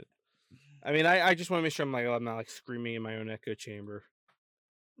take on it. I mean, I just want to make sure I'm not like screaming in my own echo chamber.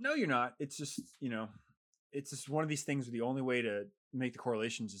 No, you're not. It's just, it's just one of these things where the only way to make the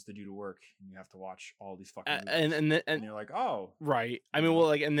correlations is to do the work, and you have to watch all these fucking movies. And you're like, oh, right. I mean,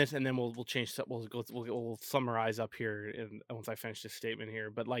 we'll and then we'll change. We'll summarize up here once I finish this statement here.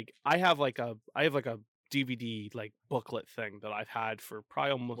 But like, I have like a DVD like booklet thing that I've had for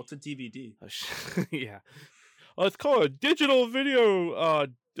probably almost. What's a DVD? Yeah. It's called a digital video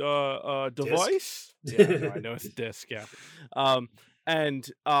device. Yeah, no, I know it's a disc. Yeah.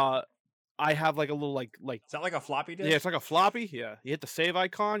 And I have like a little like is that like a floppy disk? Yeah, it's like a floppy. Yeah, you hit the save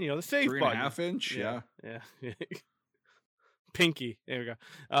icon. The save 3.5 inch. Yeah. Pinky. There we go.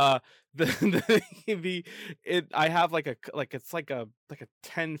 I have it's like a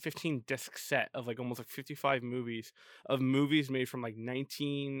 10-15 disc set of like almost like 55 movies made from like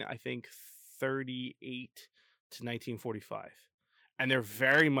 1938 to 1945, and they're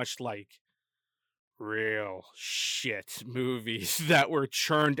very much like real shit movies that were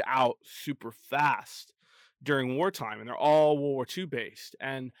churned out super fast during wartime, and they're all World War II based,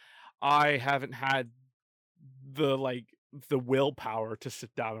 and I haven't had the willpower to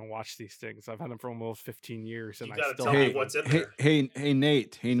sit down and watch these things. I've had them for almost 15 years, and you I gotta still tell me what's in there. Hey,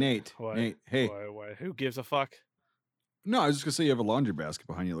 Nate. What? Nate, hey. What? Who gives a fuck? No, I was just gonna say you have a laundry basket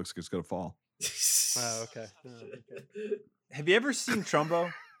behind you. It looks like it's gonna fall. Oh, okay. Have you ever seen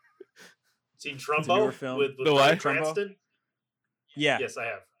Trumbo? Seen Trumbo with Bryan Cranston? Yeah. Yes, I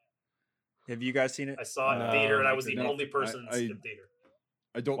have. Have you guys seen it? I saw it in theater, and I was the only person in theater.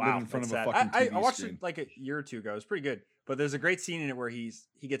 I don't live in front of a fucking TV I watched screen. it like a year or two ago. It was pretty good. But there's a great scene in it where he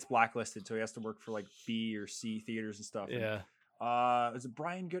gets blacklisted, so he has to work for like B or C theaters and stuff. Yeah. And, is it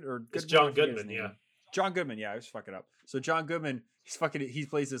Brian Good or It's John Goodman? Yeah. John Goodman. Yeah, I was fucking up. So John Goodman, he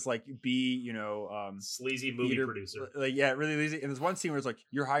plays this like B, sleazy movie producer. Like really lazy. And there's one scene where it's like,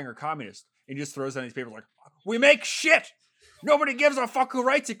 you're hiring a communist, and he just throws down these papers like, we make shit. Nobody gives a fuck who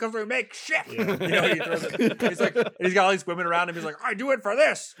writes it because we make shit. Yeah. He throws it. He's like, and he's got all these women around him. He's like, I do it for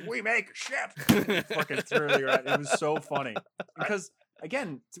this. We make shit. Fucking really right. It was so funny because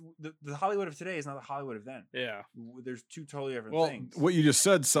again, the Hollywood of today is not the Hollywood of then. Yeah, there's two totally different things. What you just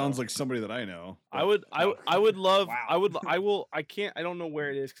said sounds like somebody that I know. I would love. Wow. I can't. I don't know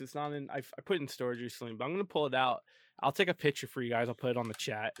where it is because it's not in. I put it in storage recently, but I'm gonna pull it out. I'll take a picture for you guys. I'll put it on the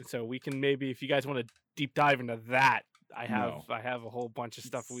chat, and so we can maybe, if you guys want to deep dive into that. I have a whole bunch of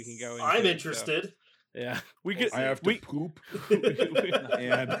stuff we can go into. I'm interested. So, yeah, we could. I have to poop.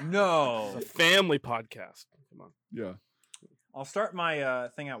 And no, it's a family podcast. Come on. Yeah. I'll start my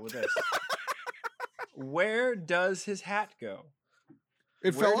thing out with this. Where does his hat go?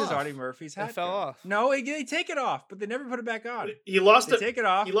 Where does Audie Murphy's hat fell off? No, they take it off, but they never put it back on. He lost it. Take it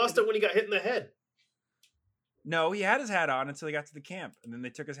off. He lost it when he got hit in the head. No, he had his hat on until he got to the camp, and then they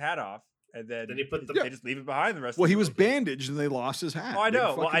took his hat off. And then he put they just leave it behind the rest. Well, of he the was movie. bandaged, and they lost his hat. Oh, I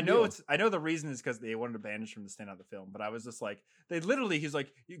know. Well, I know deal. I know the reason is because they wanted to bandage him to stand out the film. But I was just like, he's like,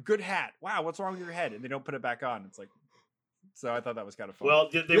 good hat. Wow, what's wrong with your head? And they don't put it back on. It's like, so I thought that was kind of fun. Well,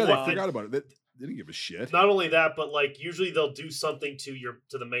 they forgot about it. They didn't give a shit. Not only that, but like usually they'll do something to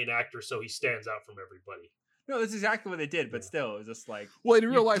the main actor so he stands out from everybody. No, that's exactly what they did, but still, it was just like, well, in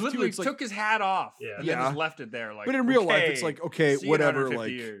real life, literally too, took his hat off, and then just left it there. Like, but in real life, it's like, okay, whatever.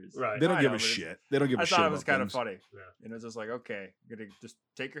 Like, years. Right? They don't give a shit. They don't give a shit. I thought it was kind of funny. Yeah. And it was just like, okay, I'm gonna just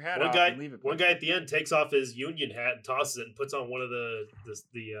take your hat off and leave it. One guy at the end takes off his Union hat and tosses it and puts on one of the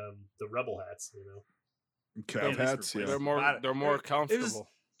rebel hats. Cav hats. Yeah, they're more comfortable. It was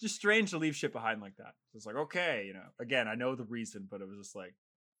just strange to leave shit behind like that. It's like, okay, again, I know the reason, but it was just like,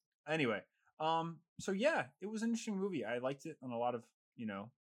 anyway. So yeah, it was an interesting movie. I liked it on a lot of,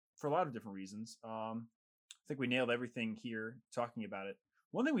 for a lot of different reasons. I think we nailed everything here talking about it.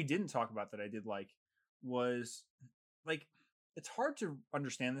 One thing we didn't talk about that I did like was like, it's hard to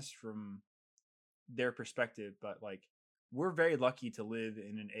understand this from their perspective, but like, we're very lucky to live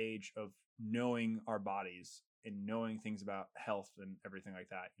in an age of knowing our bodies and knowing things about health and everything like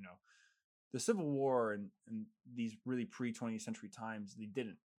that. The Civil War and these really pre-20th century times, they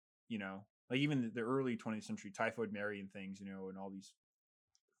didn't. you know, like even the early 20th century Typhoid Mary and things, you know, and all these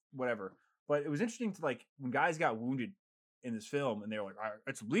whatever. But it was interesting to like when guys got wounded in this film and they were like,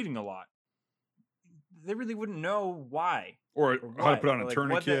 it's bleeding a lot. They really wouldn't know why or how to put on a like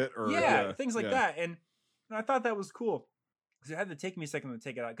tourniquet or things like that. And I thought that was cool because it had to take me a second to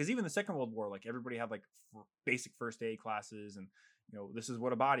take it out. Because even the Second World War, like everybody had like basic first aid classes, and you know this is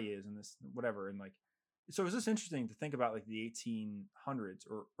what a body is, and this whatever, and like so it was just interesting to think about like the 1800s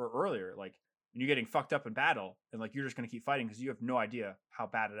or earlier, like when you're getting fucked up in battle and like you're just going to keep fighting because you have no idea how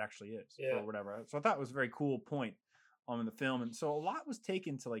bad it actually is or whatever. So I thought it was a very cool point in the film, and so a lot was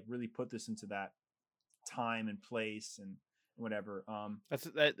taken to like really put this into that time and place and whatever. I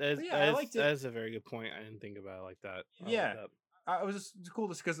liked it. That's a very good point. I didn't think about it like that. It was just cool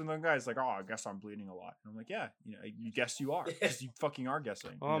just because the guy's like, oh, I guess I'm bleeding a lot. And I'm like, yeah, you know, you guess you are because you fucking are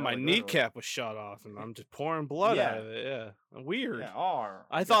guessing. Oh, my kneecap was shot off and I'm just pouring blood out of it. Yeah, weird. Yeah,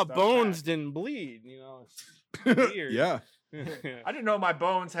 I thought bones didn't bleed. You know, it's weird. Yeah. I didn't know my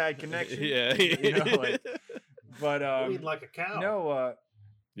bones had connection. Yeah, you know, like, but bleed like a cow. No.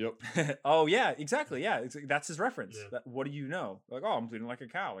 Yep. Oh yeah, exactly. Yeah, that's his reference. What do you know? Like, oh, I'm bleeding like a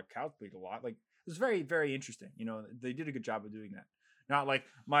cow. Like cows bleed a lot. Like it was very, very interesting. You know, they did a good job of doing that. Not like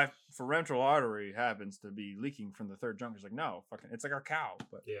my pharyngeal artery happens to be leaking from the third junction. It's like no, fucking, it's like a cow.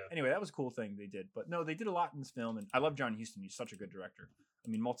 But anyway, that was a cool thing they did. But no, they did a lot in this film, and I love John Huston. He's such a good director. I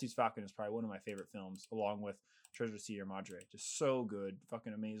mean, Maltese Falcon is probably one of my favorite films, along with Treasure of Sierra Madre. Just so good,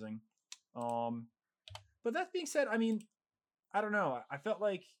 fucking amazing. But that being said, I mean, I don't know. I felt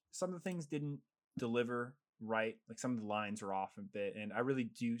like some of the things didn't deliver right. Like some of the lines are off a bit. And I really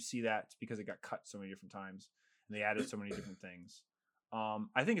do see that because it got cut so many different times and they added so many different things.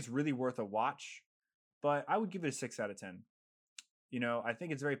 I think it's really worth a watch, but I would give it a 6 out of 10. You know, I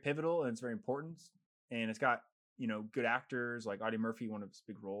think it's very pivotal and it's very important. And it's got, you know, good actors like Audie Murphy, one of his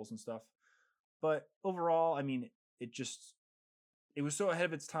big roles and stuff. But overall, I mean, it was so ahead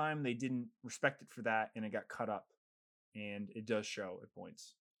of its time. They didn't respect it for that. And it got cut up. And it does show at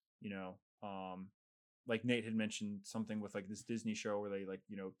points, you know, like Nate had mentioned something with like this Disney show where they like,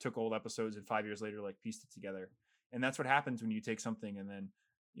 you know, took old episodes and 5 years later, like pieced it together. And that's what happens when you take something and then,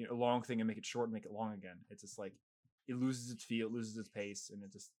 you know, a long thing and make it short and make it long again. It's just like, it loses its feel, it loses its pace, and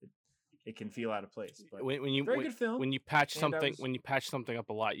it can feel out of place. But good film. When you patch something up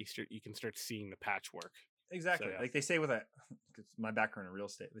a lot, you can start seeing the patchwork. Exactly. So, like they say with cause my background in real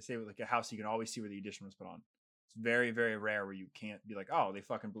estate, they say with like a house, you can always see where the addition was put on. It's very, very rare where you can't be like, oh, they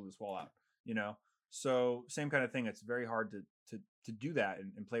fucking blew this wall out, you know? So same kind of thing. It's very hard to do that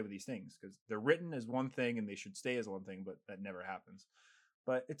and play with these things because they're written as one thing and they should stay as one thing, but that never happens.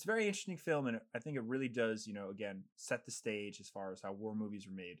 But it's a very interesting film. And I think it really does, you know, again, set the stage as far as how war movies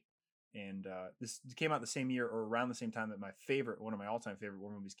are made. And this came out the same year or around the same time that one of my all-time favorite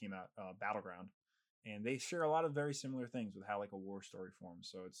war movies came out, Battleground. And they share a lot of very similar things with how like a war story forms.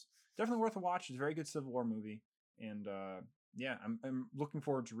 So it's definitely worth a watch. It's a very good Civil War movie. And I'm looking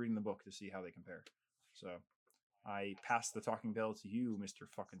forward to reading the book to see how they compare. So I pass the talking bell to you, Mr.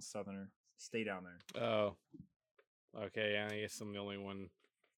 fucking Southerner. Stay down there. Oh, okay. Yeah, I guess I'm the only one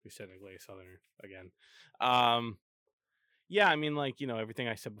who's technically a Southerner again. Yeah, I mean, like, you know, everything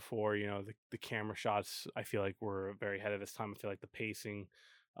I said before, you know, the camera shots, I feel like were very ahead of its time. I feel like the pacing,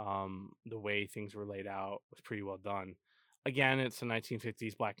 the way things were laid out was pretty well done. Again, it's a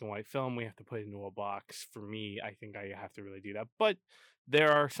 1950s black and white film. We have to put it into a box. For me, I think I have to really do that. But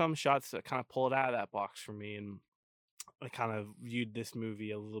there are some shots that kind of pull it out of that box for me. And I kind of viewed this movie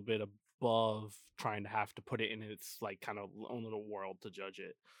a little bit above trying to have to put it in its like kind of own little world to judge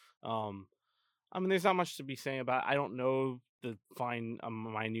it. I mean, there's not much to be saying about it. I don't know the fine,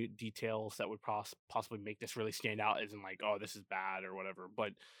 minute details that would possibly make this really stand out as in like, oh, this is bad or whatever.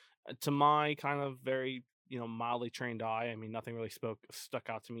 But to my kind of very, you know, mildly trained eye, I mean, nothing really stuck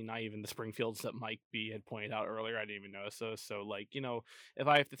out to me. Not even the Springfields that Mike B had pointed out earlier. I didn't even notice those. So like, you know, if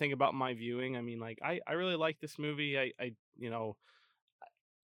I have to think about my viewing, I mean, like, I really like this movie.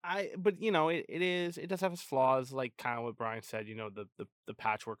 But you know, it does have its flaws, like kind of what Brian said, you know, the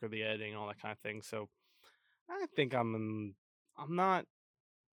patchwork of the editing, all that kind of thing. So I think I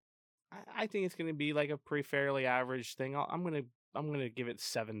think it's going to be like a pretty fairly average thing. I'm going to give it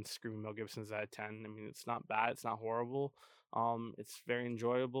 7 Screaming Mel Gibsons out of 10. I mean, it's not bad. It's not horrible. It's very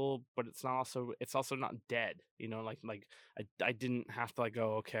enjoyable, but it's also not dead. You know, like I didn't have to like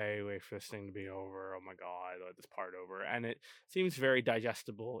go, okay, wait for this thing to be over. Oh my God, let this part over. And it seems very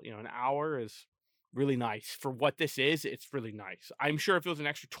digestible. You know, an hour is really nice for what this is. It's really nice. I'm sure if it was an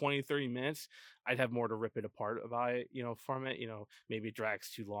extra 20, 30 minutes, I'd have more to rip it apart about it, you know, from it. You know, maybe it drags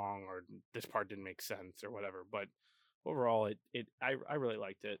too long or this part didn't make sense or whatever. But overall, I really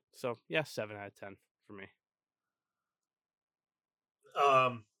liked it. So yeah, 7 out of 10 for me.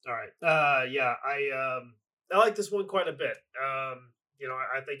 All right. Yeah, I like this one quite a bit.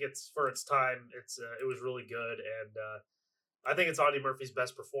 I think it's for its time. It was really good, and I think it's Audie Murphy's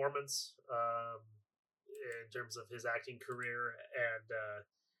best performance in terms of his acting career. And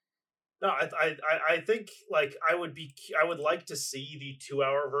no, I think like I would like to see the 2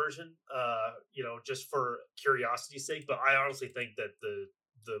 hour version. Just for curiosity's sake. But I honestly think that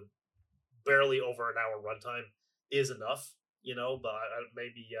the barely over an hour runtime is enough. But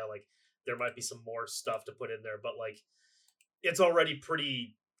maybe like there might be some more stuff to put in there. But like it's already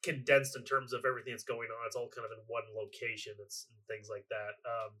pretty condensed in terms of everything that's going on. It's all kind of in one location. And things like that.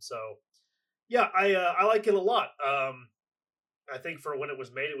 So yeah, I like it a lot. I think for when it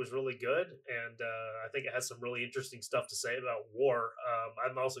was made, it was really good, and I think it has some really interesting stuff to say about war.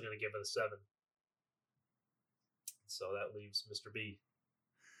 I'm also going to give it a 7. So that leaves Mr. B.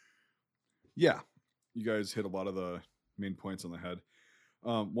 Yeah, you guys hit a lot of the main points on the head.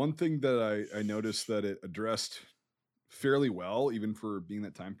 One thing that I noticed that it addressed fairly well, even for being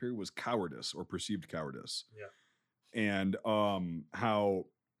that time period, was cowardice or perceived cowardice. Yeah, and how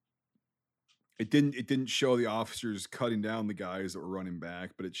it didn't show the officers cutting down the guys that were running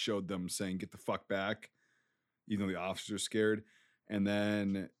back, but it showed them saying, "Get the fuck back," even though the officers are scared. And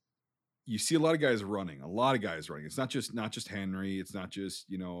then you see a lot of guys running. It's not just Henry. It's not just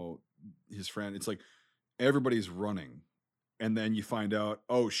his friend. It's like everybody's running, and then you find out,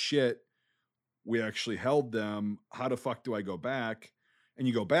 oh shit, we actually held them. How the fuck do I go back? And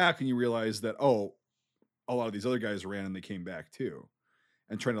you go back and you realize that, oh, a lot of these other guys ran and they came back too,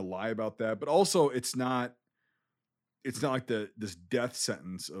 and trying to lie about that. But also it's not like this death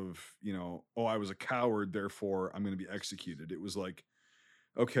sentence of, oh, I was a coward, therefore I'm going to be executed. It was like,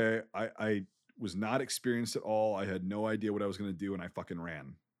 okay, I was not experienced at all. I had no idea what I was going to do, and I fucking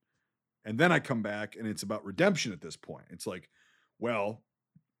ran. And then I come back, and it's about redemption at this point. It's like, well,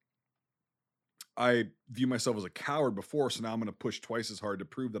 I view myself as a coward before, so now I'm going to push twice as hard to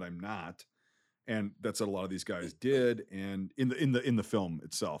prove that I'm not. And that's what a lot of these guys did. And in the film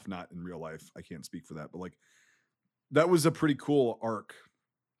itself, not in real life, I can't speak for that, but like that was a pretty cool arc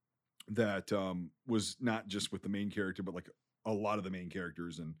that was not just with the main character, but like a lot of the main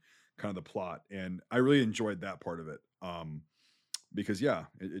characters and kind of the plot. And I really enjoyed that part of it. Because yeah,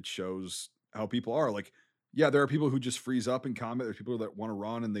 it shows how people are. Like, yeah, there are people who just freeze up in combat. There's people that want to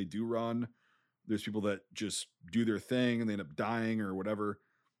run and they do run. There's people that just do their thing and they end up dying or whatever.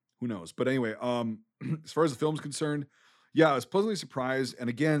 Who knows? But anyway, as far as the film's concerned, yeah, I was pleasantly surprised. And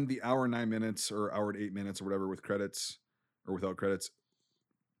again, the hour and 9 minutes or hour and 8 minutes or whatever with credits or without credits,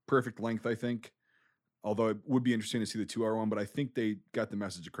 perfect length, I think. Although it would be interesting to see the 2 hour one, but I think they got the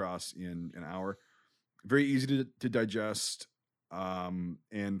message across in an hour. Very easy to digest.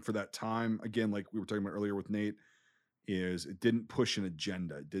 And for that time, again, like we were talking about earlier with Nate, is it didn't push an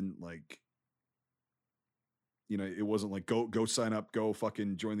agenda. It didn't like, it wasn't like go sign up, go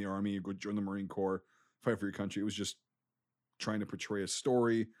fucking join the army, go join the Marine Corps, fight for your country. It was just trying to portray a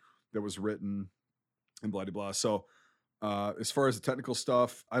story that was written and blah, blah, blah. So as far as the technical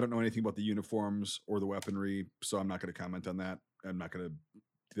stuff, I don't know anything about the uniforms or the weaponry, so I'm not going to comment on that. I'm not going to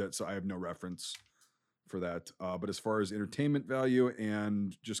do that. So I have no reference for that. But as far as entertainment value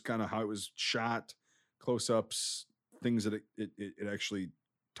and just kind of how it was shot, close-ups, things that it actually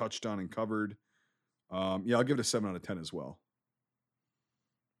touched on and covered, yeah, I'll give it a 7 out of 10 as well.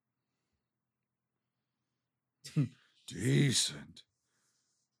 Decent.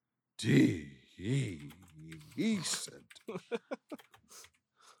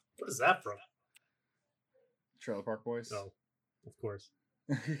 what is that from? Trailer Park Boys. Oh, of course.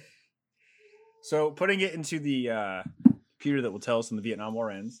 So putting it into the computer that will tell us when the Vietnam War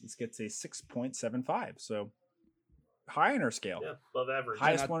ends, this gets a 6.75. So high in our scale. Yeah, above average.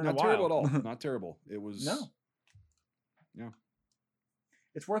 Highest one in a while. Not terrible at all. Not terrible. It was no. Yeah.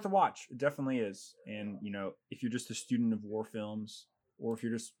 It's worth a watch. It definitely is. And if you're just a student of war films, or if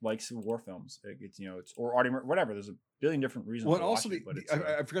you're just like Civil War films, it's it's or Audie, whatever. There's a billion different reasons. Well, to also watch it, but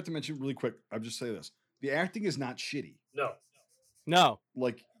I forgot to mention really quick. I'll just say this: the acting is not shitty. No.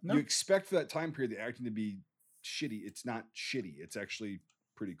 Like you expect for that time period the acting to be shitty. It's not shitty. It's actually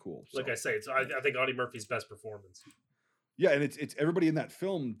pretty cool. Like I say, I think Audie Murphy's best performance. Yeah, and it's everybody in that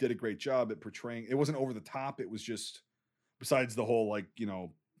film did a great job at portraying. It wasn't over the top. It was just, besides the whole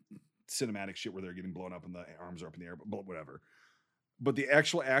cinematic shit where they're getting blown up and the arms are up in the air, but whatever. But the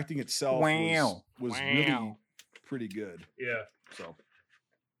actual acting itself was really pretty good. Yeah. So.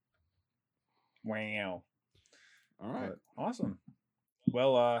 Wow. All right. Awesome.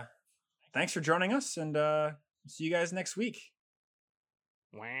 Well, thanks for joining us, and See you guys next week.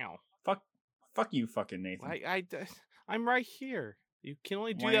 Wow. Fuck you, fucking Nathan. I'm right here. You can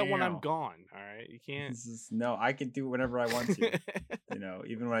only do that when I'm gone. All right, you can't. No, I can do it whenever I want to.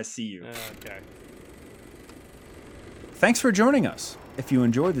 Even when I see you. Okay. Thanks for joining us. If you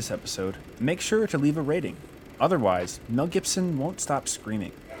enjoyed this episode, make sure to leave a rating. Otherwise, Mel Gibson won't stop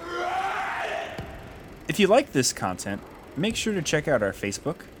screaming. If you like this content, make sure to check out our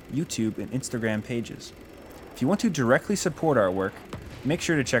Facebook, YouTube, and Instagram pages. If you want to directly support our work, make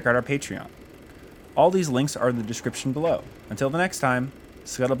sure to check out our Patreon. All these links are in the description below. Until the next time,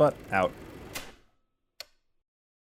 Scuttlebutt out.